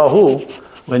Asher Karahu,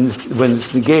 when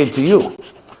it's negated to you.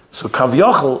 So Kav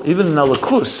Yochel, even in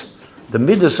Elikus, the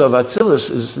Midas of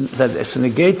Atzilus is that it's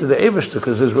negated to the Eibishter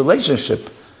because his relationship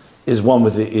is one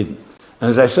with the Eden. And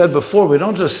as I said before, we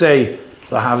don't just say,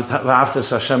 we also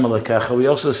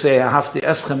say, Ahavti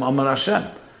eschem amar Hashem.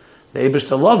 The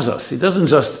Eibishter loves us. He didn't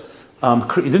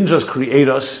just create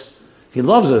us. He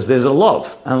loves us. There's a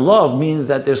love. And love means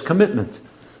that there's commitment.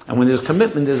 And when there's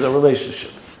commitment, there's a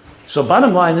relationship. So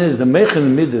bottom line is, the Mochin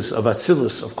and Midas of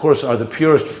Atzilus, of course, are the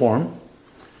purest form,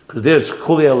 because there it's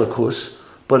Kuli Elikus,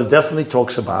 but it definitely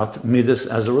talks about Midas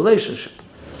as a relationship.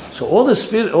 So all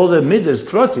the Midas,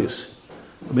 Proteus,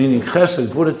 meaning Chesed,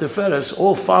 Gvura, Tiferes,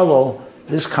 all follow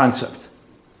this concept.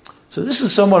 So this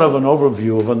is somewhat of an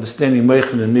overview of understanding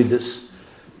Mochin and Midas.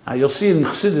 You'll see in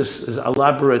Chassidus is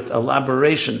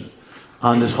elaboration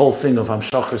on this whole thing of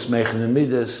Hamshachas, Mochin and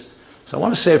Midas. So I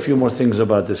want to say a few more things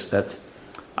about this that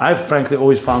I've frankly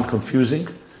always found confusing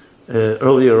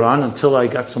earlier on until I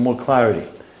got some more clarity.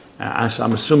 So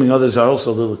I'm assuming others are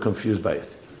also a little confused by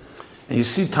it. And you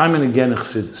see time and again in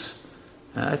Chassidus.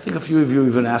 I think a few of you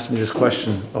even asked me this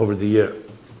question over the year.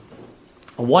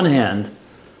 On one hand,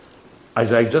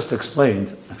 as I just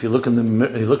explained, if you look in the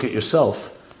mirror, you look at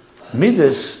yourself,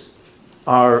 Midas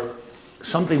are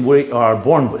something we are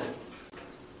born with.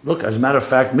 Look, as a matter of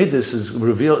fact, Midas is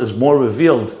more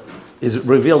revealed is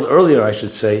revealed earlier, I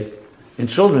should say, in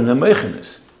children than Mochin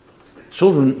is.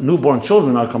 Children, newborn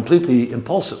children, are completely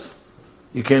impulsive.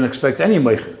 You can't expect any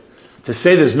Mochin. To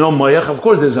say there's no moyach, of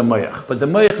course there's a moyach, but the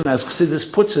moyach, as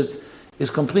Chassidus puts it, is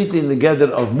completely in the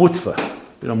gather of mutfa.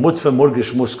 Mutfa,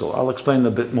 murgish, muskel. I'll explain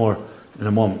a bit more in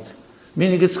a moment.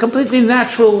 Meaning it's completely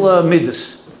natural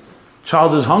midas.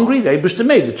 Child is hungry, the Eibishter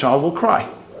made, the child will cry.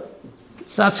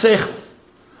 It's not seichel.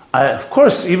 Of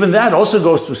course, even that also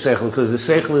goes through seichel, because the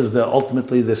seichel is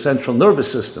ultimately the central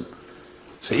nervous system.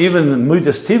 So even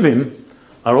midas tivim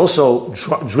are also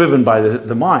driven by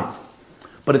the mind.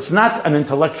 But it's not an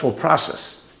intellectual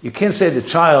process. You can't say the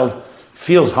child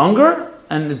feels hunger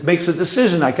and it makes a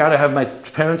decision, I gotta have my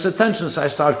parents' attention, so I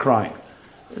start crying.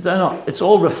 No, it's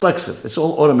all reflexive, it's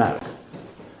all automatic.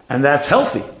 And that's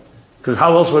healthy, because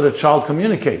how else would a child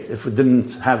communicate if it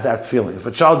didn't have that feeling? If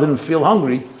a child didn't feel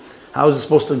hungry, how is it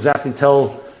supposed to exactly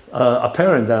tell a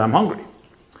parent that I'm hungry?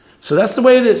 So that's the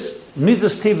way it is.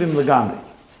 Midas tivim legamri.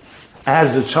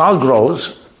 As the child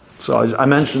grows, so I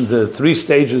mentioned the 3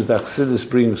 stages that Chassidus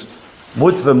brings,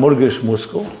 mutva, murgish,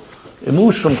 muskel. It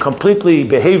moves from completely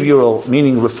behavioral,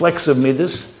 meaning reflexive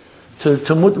midas, to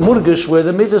murgish, where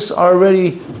the midas are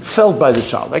already felt by the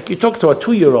child. Like you talk to a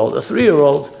 2-year-old, a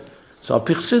 3-year-old, so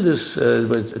Chassidus,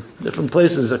 different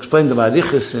places explain the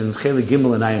Marichis in Chelik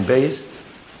Gimel and Ayin Beis,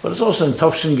 but it's also in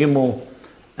Tovshin Gimel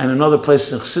and in other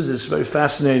places in Chassidus, very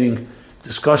fascinating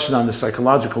discussion on the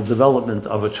psychological development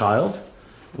of a child,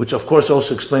 which of course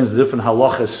also explains the different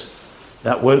halachas,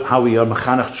 how we are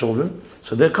mechanech children.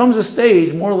 So there comes a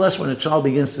stage, more or less, when a child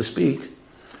begins to speak,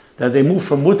 that they move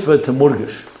from mutva to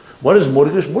murgish. What is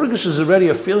murgish? Murgish is already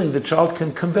a feeling the child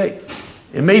can convey.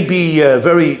 It may be a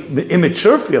very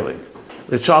immature feeling.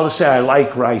 The child will say, I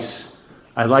like rice,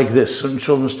 I like this. Certain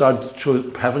children start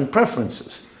having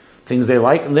preferences, things they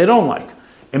like and they don't like.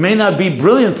 It may not be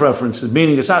brilliant preferences,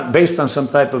 meaning it's not based on some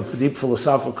type of deep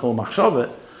philosophical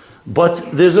machshava, but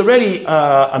there's already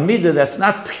a midah that's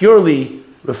not purely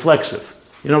reflexive.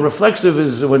 Reflexive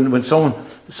is when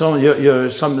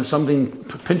something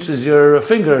pinches your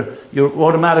finger, you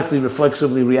automatically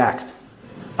reflexively react.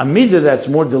 A midah that's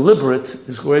more deliberate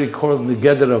is already called the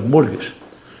gather of murgish.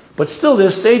 But still,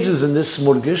 there's stages in this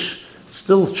murgish,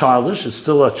 still childish, it's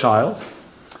still a child,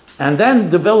 and then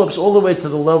develops all the way to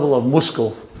the level of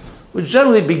muskel, which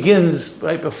generally begins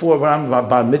right before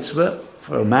bar mitzvah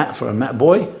for a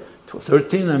boy,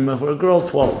 13, and for a girl,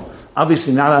 12.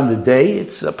 Obviously not on the day,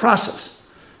 it's a process.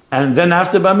 And then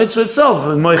after bar mitzvah itself,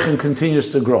 the Mochin continues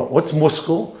to grow. What's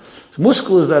muskel?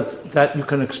 Muskel is that you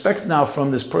can expect now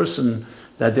from this person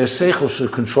that their seichel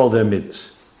should control their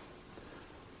midas.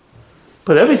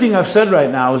 But everything I've said right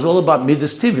now is all about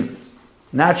midas tivim,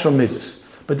 natural midas.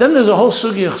 But then there's a whole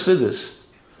sugi of chassidus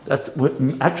that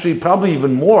actually probably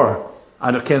even more,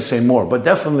 I can't say more, but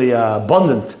definitely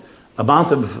abundant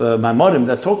amount of maimorim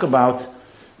that talk about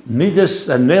midas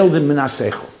that nailed in minas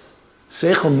seichel.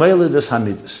 Seichel meiledes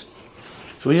hamidas.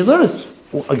 So when you learn it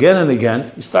again and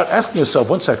again, you start asking yourself,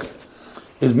 1 second,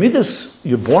 is midas,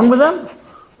 you're born with them?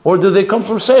 Or do they come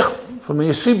from seichel? From when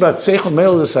you see about seichel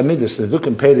meiledes hamidas, the Duk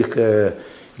and Perik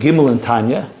Gimel and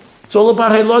Tanya, it's all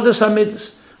about heilodes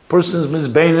hamidas. Persons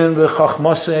mizbeinen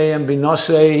v'chachmosei and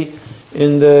binosei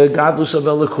in the gadlus of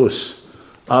elikus,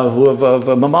 of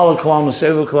mamala kalam and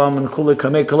seva kalam and kule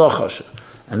kamei kalochasha.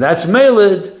 And that's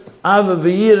meiled ava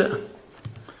v'yira.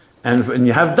 And when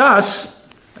you have das,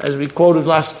 as we quoted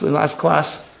last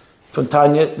class from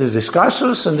Tanya, there's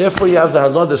iskasus, and therefore you have the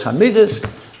halodas hamidas,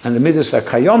 and the midas are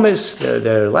kayomis,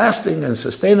 they're lasting and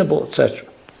sustainable, etc.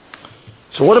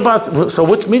 So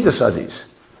which midas are these?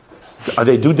 Are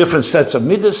they different sets of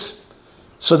midas?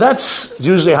 So that's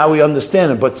usually how we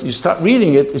understand it, but you start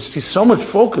reading it, it's so much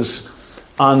focus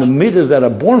on the midas that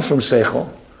are born from seichel,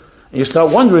 and you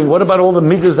start wondering, what about all the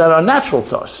midas that are natural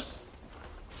to us?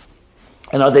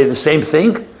 And are they the same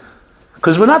thing?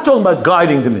 Because we're not talking about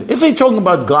guiding the midas. If we're talking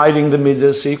about guiding the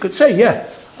midas, so you could say, yeah,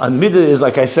 a midah is,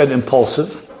 like I said,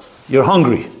 impulsive. You're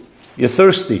hungry, you're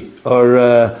thirsty,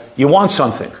 or you want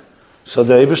something. So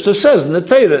the Eibishter says in the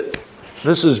Torah,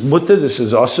 this is mutter, this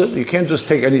is asur. You can't just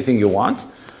take anything you want.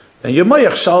 And your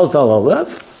mayach shalat al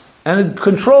alev, and it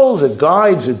controls, it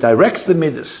guides, it directs the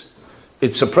midas.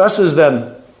 It suppresses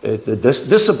them, it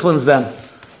disciplines them.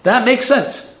 That makes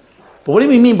sense. But what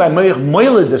do you mean by mayach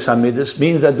moiledes hamidas?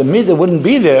 Means that the midah wouldn't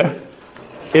be there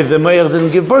if the mayach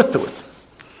didn't give birth to it.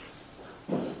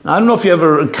 Now, I don't know if you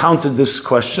ever encountered this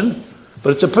question,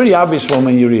 but it's a pretty obvious one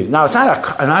when you read it. Now,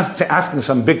 I'm not asking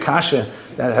some big kasha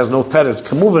that has no teretz.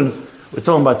 Kamuvin, we're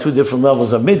talking about 2 different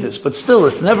levels of midas, but still,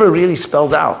 it's never really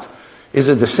spelled out. Is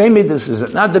it the same midas? Is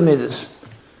it not the midas?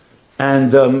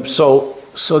 And so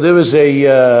there is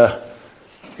a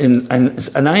in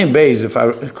Anayim Beis, if I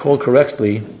recall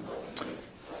correctly,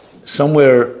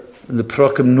 somewhere in the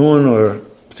Prokim Nun, or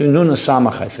between Nun and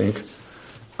Samach, I think,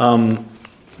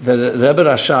 the Rebbe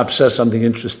Rashab says something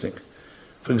interesting.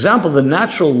 For example, the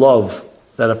natural love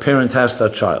that a parent has to a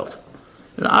child.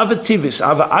 Ava Tivis,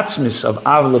 Ava Atzmis of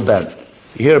Av Leben.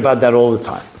 You hear about that all the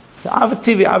time. The Ava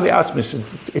Tivi, Ava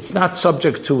Atzmis, it's not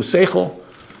subject to Seichel.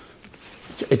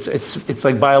 It's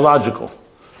like biological.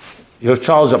 Your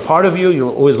child is a part of you,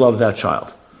 you'll always love that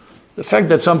child. The fact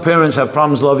that some parents have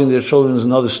problems loving their children is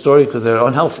another story because they're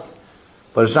unhealthy.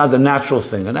 But it's not the natural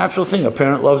thing. The natural thing, a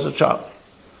parent loves a child.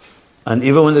 And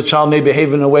even when the child may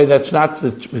behave in a way that's not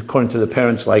according to the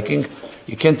parent's liking,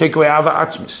 you can't take away Ava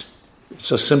Atzmis. It's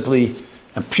just simply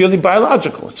and purely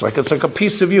biological. It's like a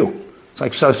piece of you. It's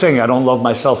like saying, I don't love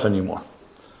myself anymore.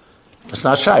 It's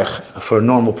not shaykh for a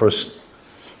normal person.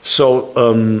 So,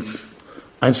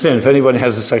 I understand if anybody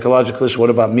has a psychological issue, what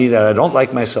about me that I don't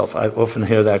like myself? I often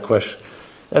hear that question.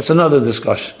 That's another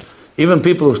discussion. Even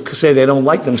people who say they don't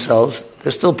like themselves,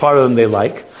 there's still part of them they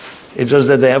like. It's just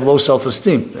that they have low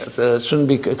self-esteem. It shouldn't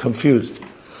be confused.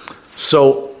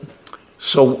 So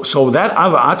that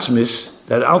Ava Atzmis,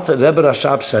 that Alter Rebbe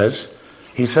Rashab says,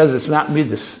 he says it's not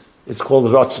Midos. It's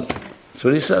called Rotzen. That's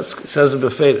what he says. He says it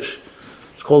beferish.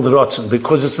 It's called Rotzen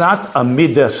because it's not a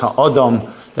Midas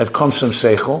ha'adam that comes from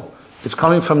Seichel. It's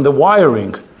coming from the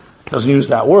wiring. It doesn't use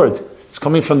that word. It's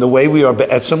coming from the way we are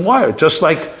be'etzem wired. Just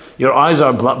like your eyes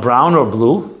are brown or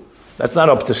blue, that's not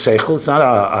up to Seichel. It's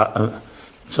not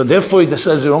so therefore he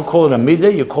says you don't call it a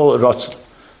midah, you call it rotzen.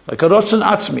 Like a rotzen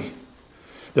atzmi.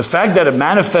 The fact that it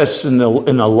manifests in a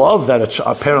love that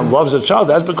a parent loves a child,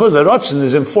 that's because the rotzen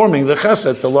is informing the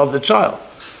chesed to love the child.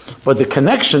 But the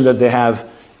connection that they have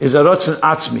is a rotzen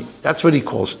atzmi. That's what he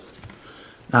calls it.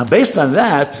 Now based on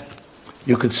that,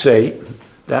 you could say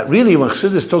that really when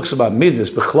Chassidus talks about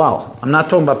midas, b'chlal, I'm not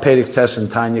talking about Perek Tes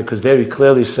and Tanya because there he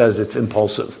clearly says it's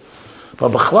impulsive.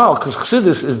 But b'chlal, because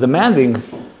Chassidus is demanding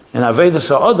in Avedas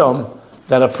HaAdam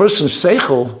that a person's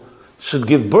seichel should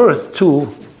give birth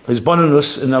to, his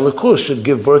bonus in Elikus should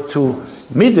give birth to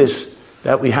midas,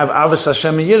 that we have Avos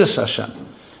Hashem and Yiras Hashem.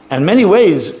 And in many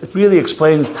ways, it really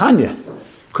explains Tanya.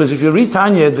 Because if you read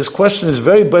Tanya, this question is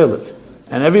very bailit.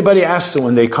 And everybody asks it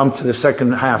when they come to the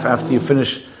second half after you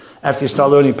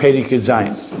start learning Perek Yud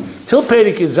Zayin. Till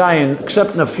Perek Yud Zayin,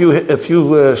 except in a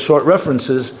few short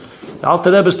references, the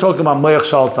Alter Rebbe is talking about Moyach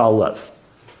Shal Tal Lev.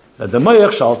 That the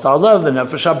Moyach Shal Tal Lev, the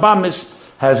Nefesh Habamis,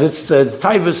 has its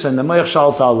Taivus and the Moyach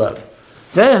Shal Tal Lev.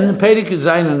 Then Perek Yud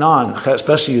Zayin and on,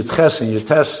 especially Yud Ches and Yud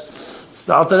Tes,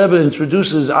 the Alter Rebbe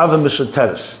introduces Ava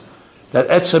Mishateres. That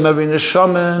Etzem every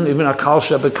Neshaman, even a Kal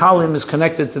Shebekalim, is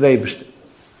connected to the Eibishter.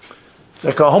 It's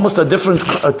like almost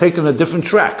taking a different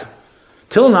track.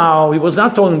 Till now, he was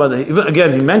not talking about it. Even,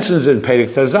 again, he mentions it in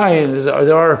Perek Tes Zayin.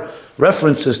 There are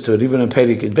references to it, even in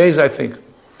Perek Yud Beis, I think.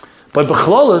 But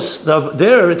B'chlolos,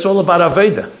 there, it's all about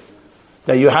Aveda.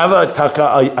 That you have a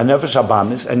Nefesh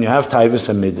Habamis, and you have Taivus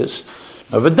and Midas.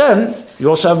 But then, you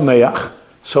also have Me'ach.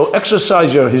 So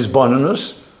exercise your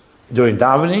Hisbonenus during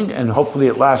davening, and hopefully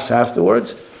it lasts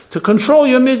afterwards, to control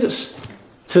your Midas,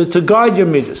 to guide your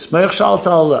Midas. Me'ach Shal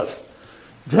Tal Lev.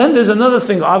 Then there's another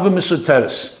thing, Ava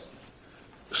Misuteres.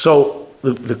 So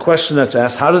the question that's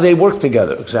asked, how do they work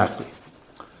together exactly?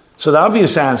 So the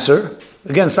obvious answer,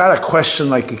 again, it's not a question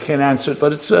like you can't answer it,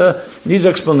 but it needs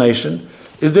explanation,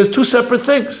 is there's two separate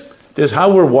things. There's how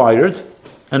we're wired,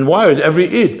 and wired every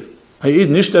Eid. Eid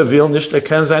nishta vil, nishta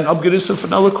ken zayin abgerissen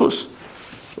von Elikus.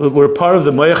 We're part of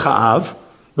the Moyach Ha'av,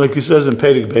 like he says in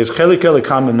Perek Beis, chelik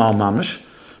elikam imal mamish.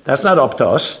 That's not up to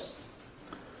us.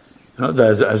 You know,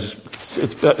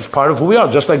 it's part of who we are.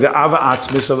 Just like the Ava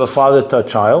Atzmis of a father to a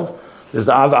child, there's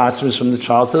the Ava Atzmis from the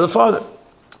child to the father,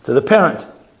 to the parent.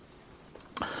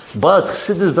 But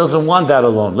Chassidus doesn't want that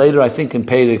alone. Later, I think in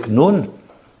Perek Nun,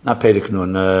 not Perek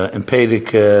Nun, in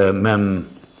Perek Mem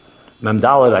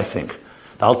Dalet, I think,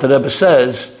 the Alter Rebbe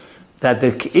says that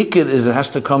the Ikir is it has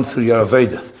to come through your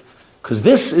Aveda. Because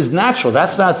this is natural.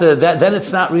 That's not then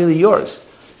it's not really yours.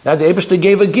 That the Eibishter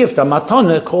gave a gift, a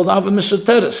matana called Ava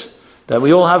Misuteres. That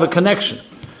we all have a connection.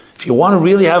 If you want to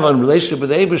really have a relationship with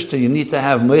Eibishter, you need to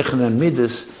have Mochin and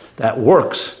Midas that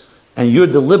works, and you're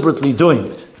deliberately doing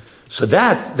it. So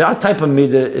that type of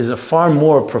Midah is a far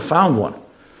more profound one.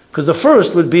 Because the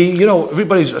first would be,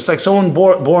 it's like someone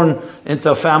born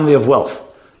into a family of wealth.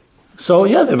 So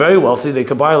yeah, they're very wealthy, they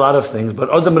could buy a lot of things, but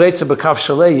Odom Reitze B'Kaf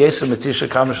Shalei Yesem Etisha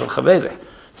Kam Shel Chavere.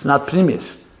 It's not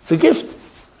primis, it's a gift.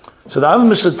 So the Ava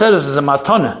Misuteres is a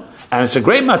matana, and it's a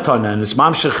great matana, and it's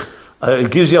mamshich.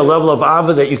 It gives you a level of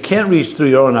Ava that you can't reach through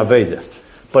your own Aveda.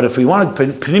 But if we wanted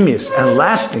primis and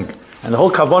lasting, and the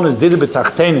whole kavanah is did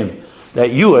b'tachtenim,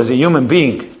 that you as a human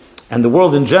being and the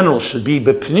world in general should be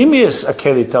bepnimius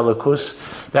akeli talakus,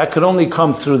 that could only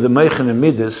come through the Mochin and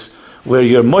Midos, where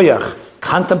your moyach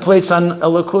contemplates on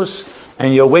Elokus,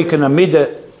 and you awaken a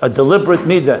midah, a deliberate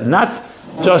midah, not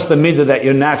just a midah that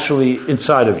you're naturally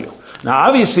inside of you. Now,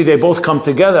 obviously, they both come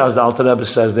together, as the Alter Rebbe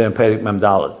says there in Perek Mem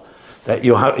Daled, that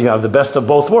you have the best of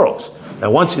both worlds.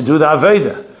 That once you do the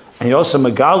Aveda, and you also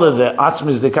megala the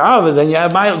Atzmis de Ka'ava, then you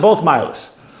have both miles.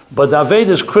 But the Aveda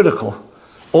is critical,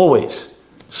 always.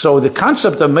 So the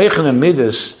concept of Mochin and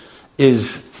Midos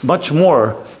is much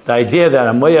more the idea that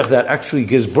a moyach that actually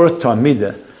gives birth to a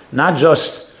midah, not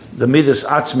just the midas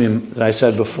atzmim that I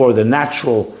said before, the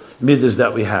natural midas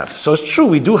that we have. So it's true,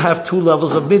 we do have two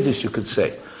levels of midas, you could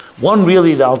say. One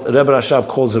really, the Rebbe Rashab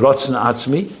calls rotzen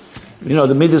atzmi,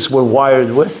 the midas we're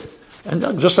wired with.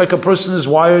 And just like a person is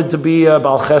wired to be a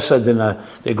Baal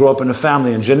Chesed, they grow up in a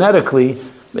family, and genetically,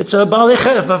 it's a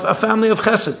family of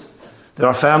Chesed. There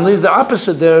are families, the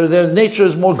opposite, their nature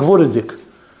is more gvuradik,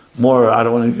 more, I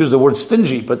don't want to use the word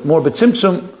stingy, but more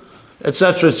betzimtzum,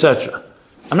 etc., etc.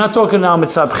 I'm not talking now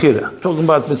mitzad bchira. I'm talking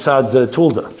about mitzad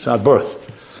tulda, mitzad birth.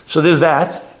 So there's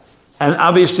that, and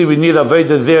obviously we need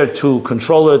Aveda there to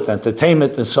control it and to tame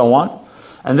it and so on.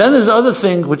 And then there's the other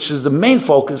thing, which is the main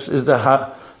focus, is the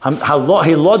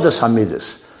hilodas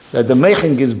hamidus, that the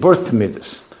Mochin gives birth to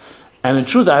midas. And in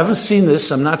truth, I haven't seen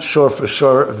this. I'm not sure for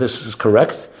sure if this is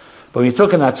correct. But when you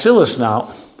talk in Atzilus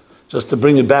now, just to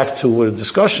bring it back to a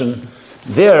discussion,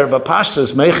 there, by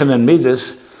Pashtas, Mochin and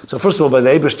Midos, so first of all, by the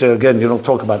Eibishter, again, you don't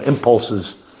talk about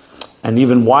impulses and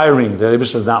even wiring. The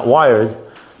Eibishter is not wired.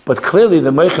 But clearly,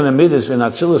 the Mochin and Midos in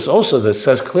Atzilus also, that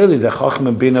says clearly that Chacham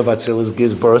and Bina of Atzilus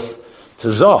gives birth to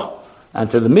Zoh and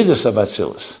to the Midos of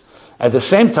Atzilus. At the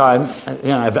same time,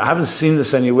 I haven't seen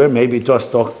this anywhere, maybe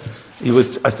just talk, you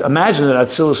would imagine that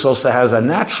Atzilus also has a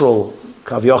natural,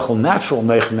 Kavyachal, natural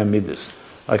Mochin and Midos,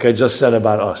 like I just said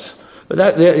about us. But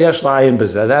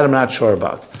that I'm not sure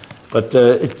about. But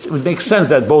it makes sense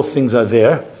that both things are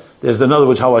there. There's, in other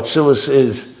words, how Atzilus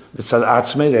is, it's an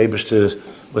Atzmei, the Eibishter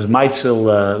was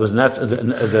Meitzil, was the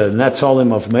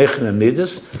Netzalim of Mochin and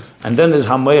Midos. And then there's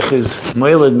how Moich is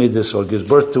Moiled Midos, or gives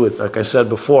birth to it, like I said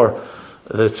before,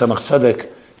 the Tzemach Tzedek,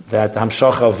 that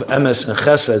Hamshach of Emes and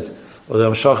Chesed, or the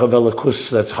Hamshach of Elokus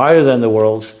that's higher than the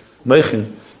world's,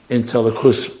 Mochin, into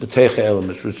Elokus B'teicha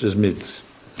element, which is Midos.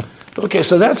 Okay,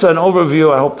 so that's an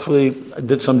overview. I hopefully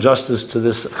did some justice to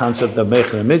this concept of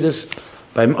Mochin and Midos.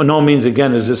 By no means,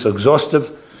 again, is this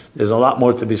exhaustive. There's a lot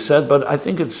more to be said, but I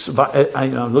think it's,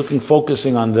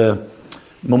 focusing on the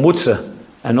Mamutza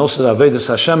and also the Avedas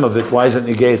Hashem of it. Why isn't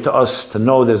it gave to us to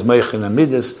know there's Mochin and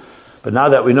Midos? But now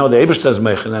that we know the Eibishter has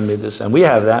Mochin and Midos, and we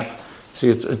have that, see,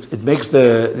 it makes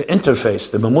the interface,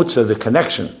 the Mamutza, the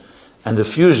connection, and the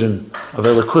fusion of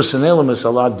Elikus and Elamus a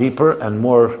lot deeper and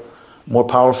more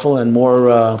powerful and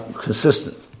more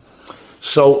consistent.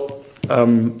 So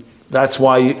that's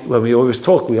why when we always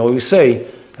talk, we always say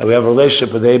that we have a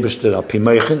relationship with the Eibishter, Al Pi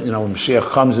Mochin. When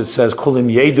Mashiach comes, it says, Kulim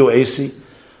Yedu Esi,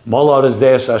 Molad is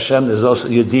Deus Hashem, there's also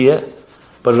Yediyah,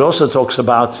 but it also talks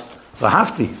about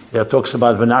V'hafti. It talks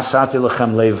about V'nasati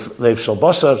Lechem Lev Shel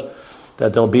Basar,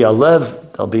 that there'll be a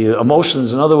lev, there'll be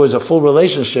emotions, in other words, a full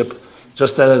relationship,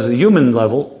 just as a human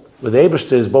level, with the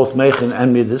Eibishter is both Mochin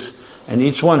and Midos, and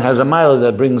each one has a mile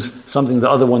that brings something the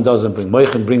other one doesn't bring.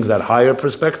 Mochin brings that higher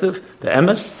perspective, the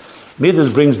emes.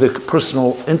 Midos brings the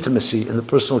personal intimacy and the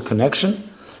personal connection,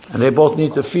 and they both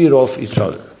need to feed off each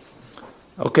other.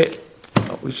 Okay,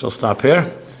 so we shall stop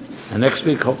here. And next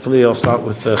week, hopefully, I'll start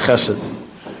with Chesed.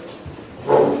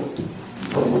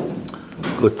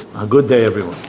 A good day, everyone.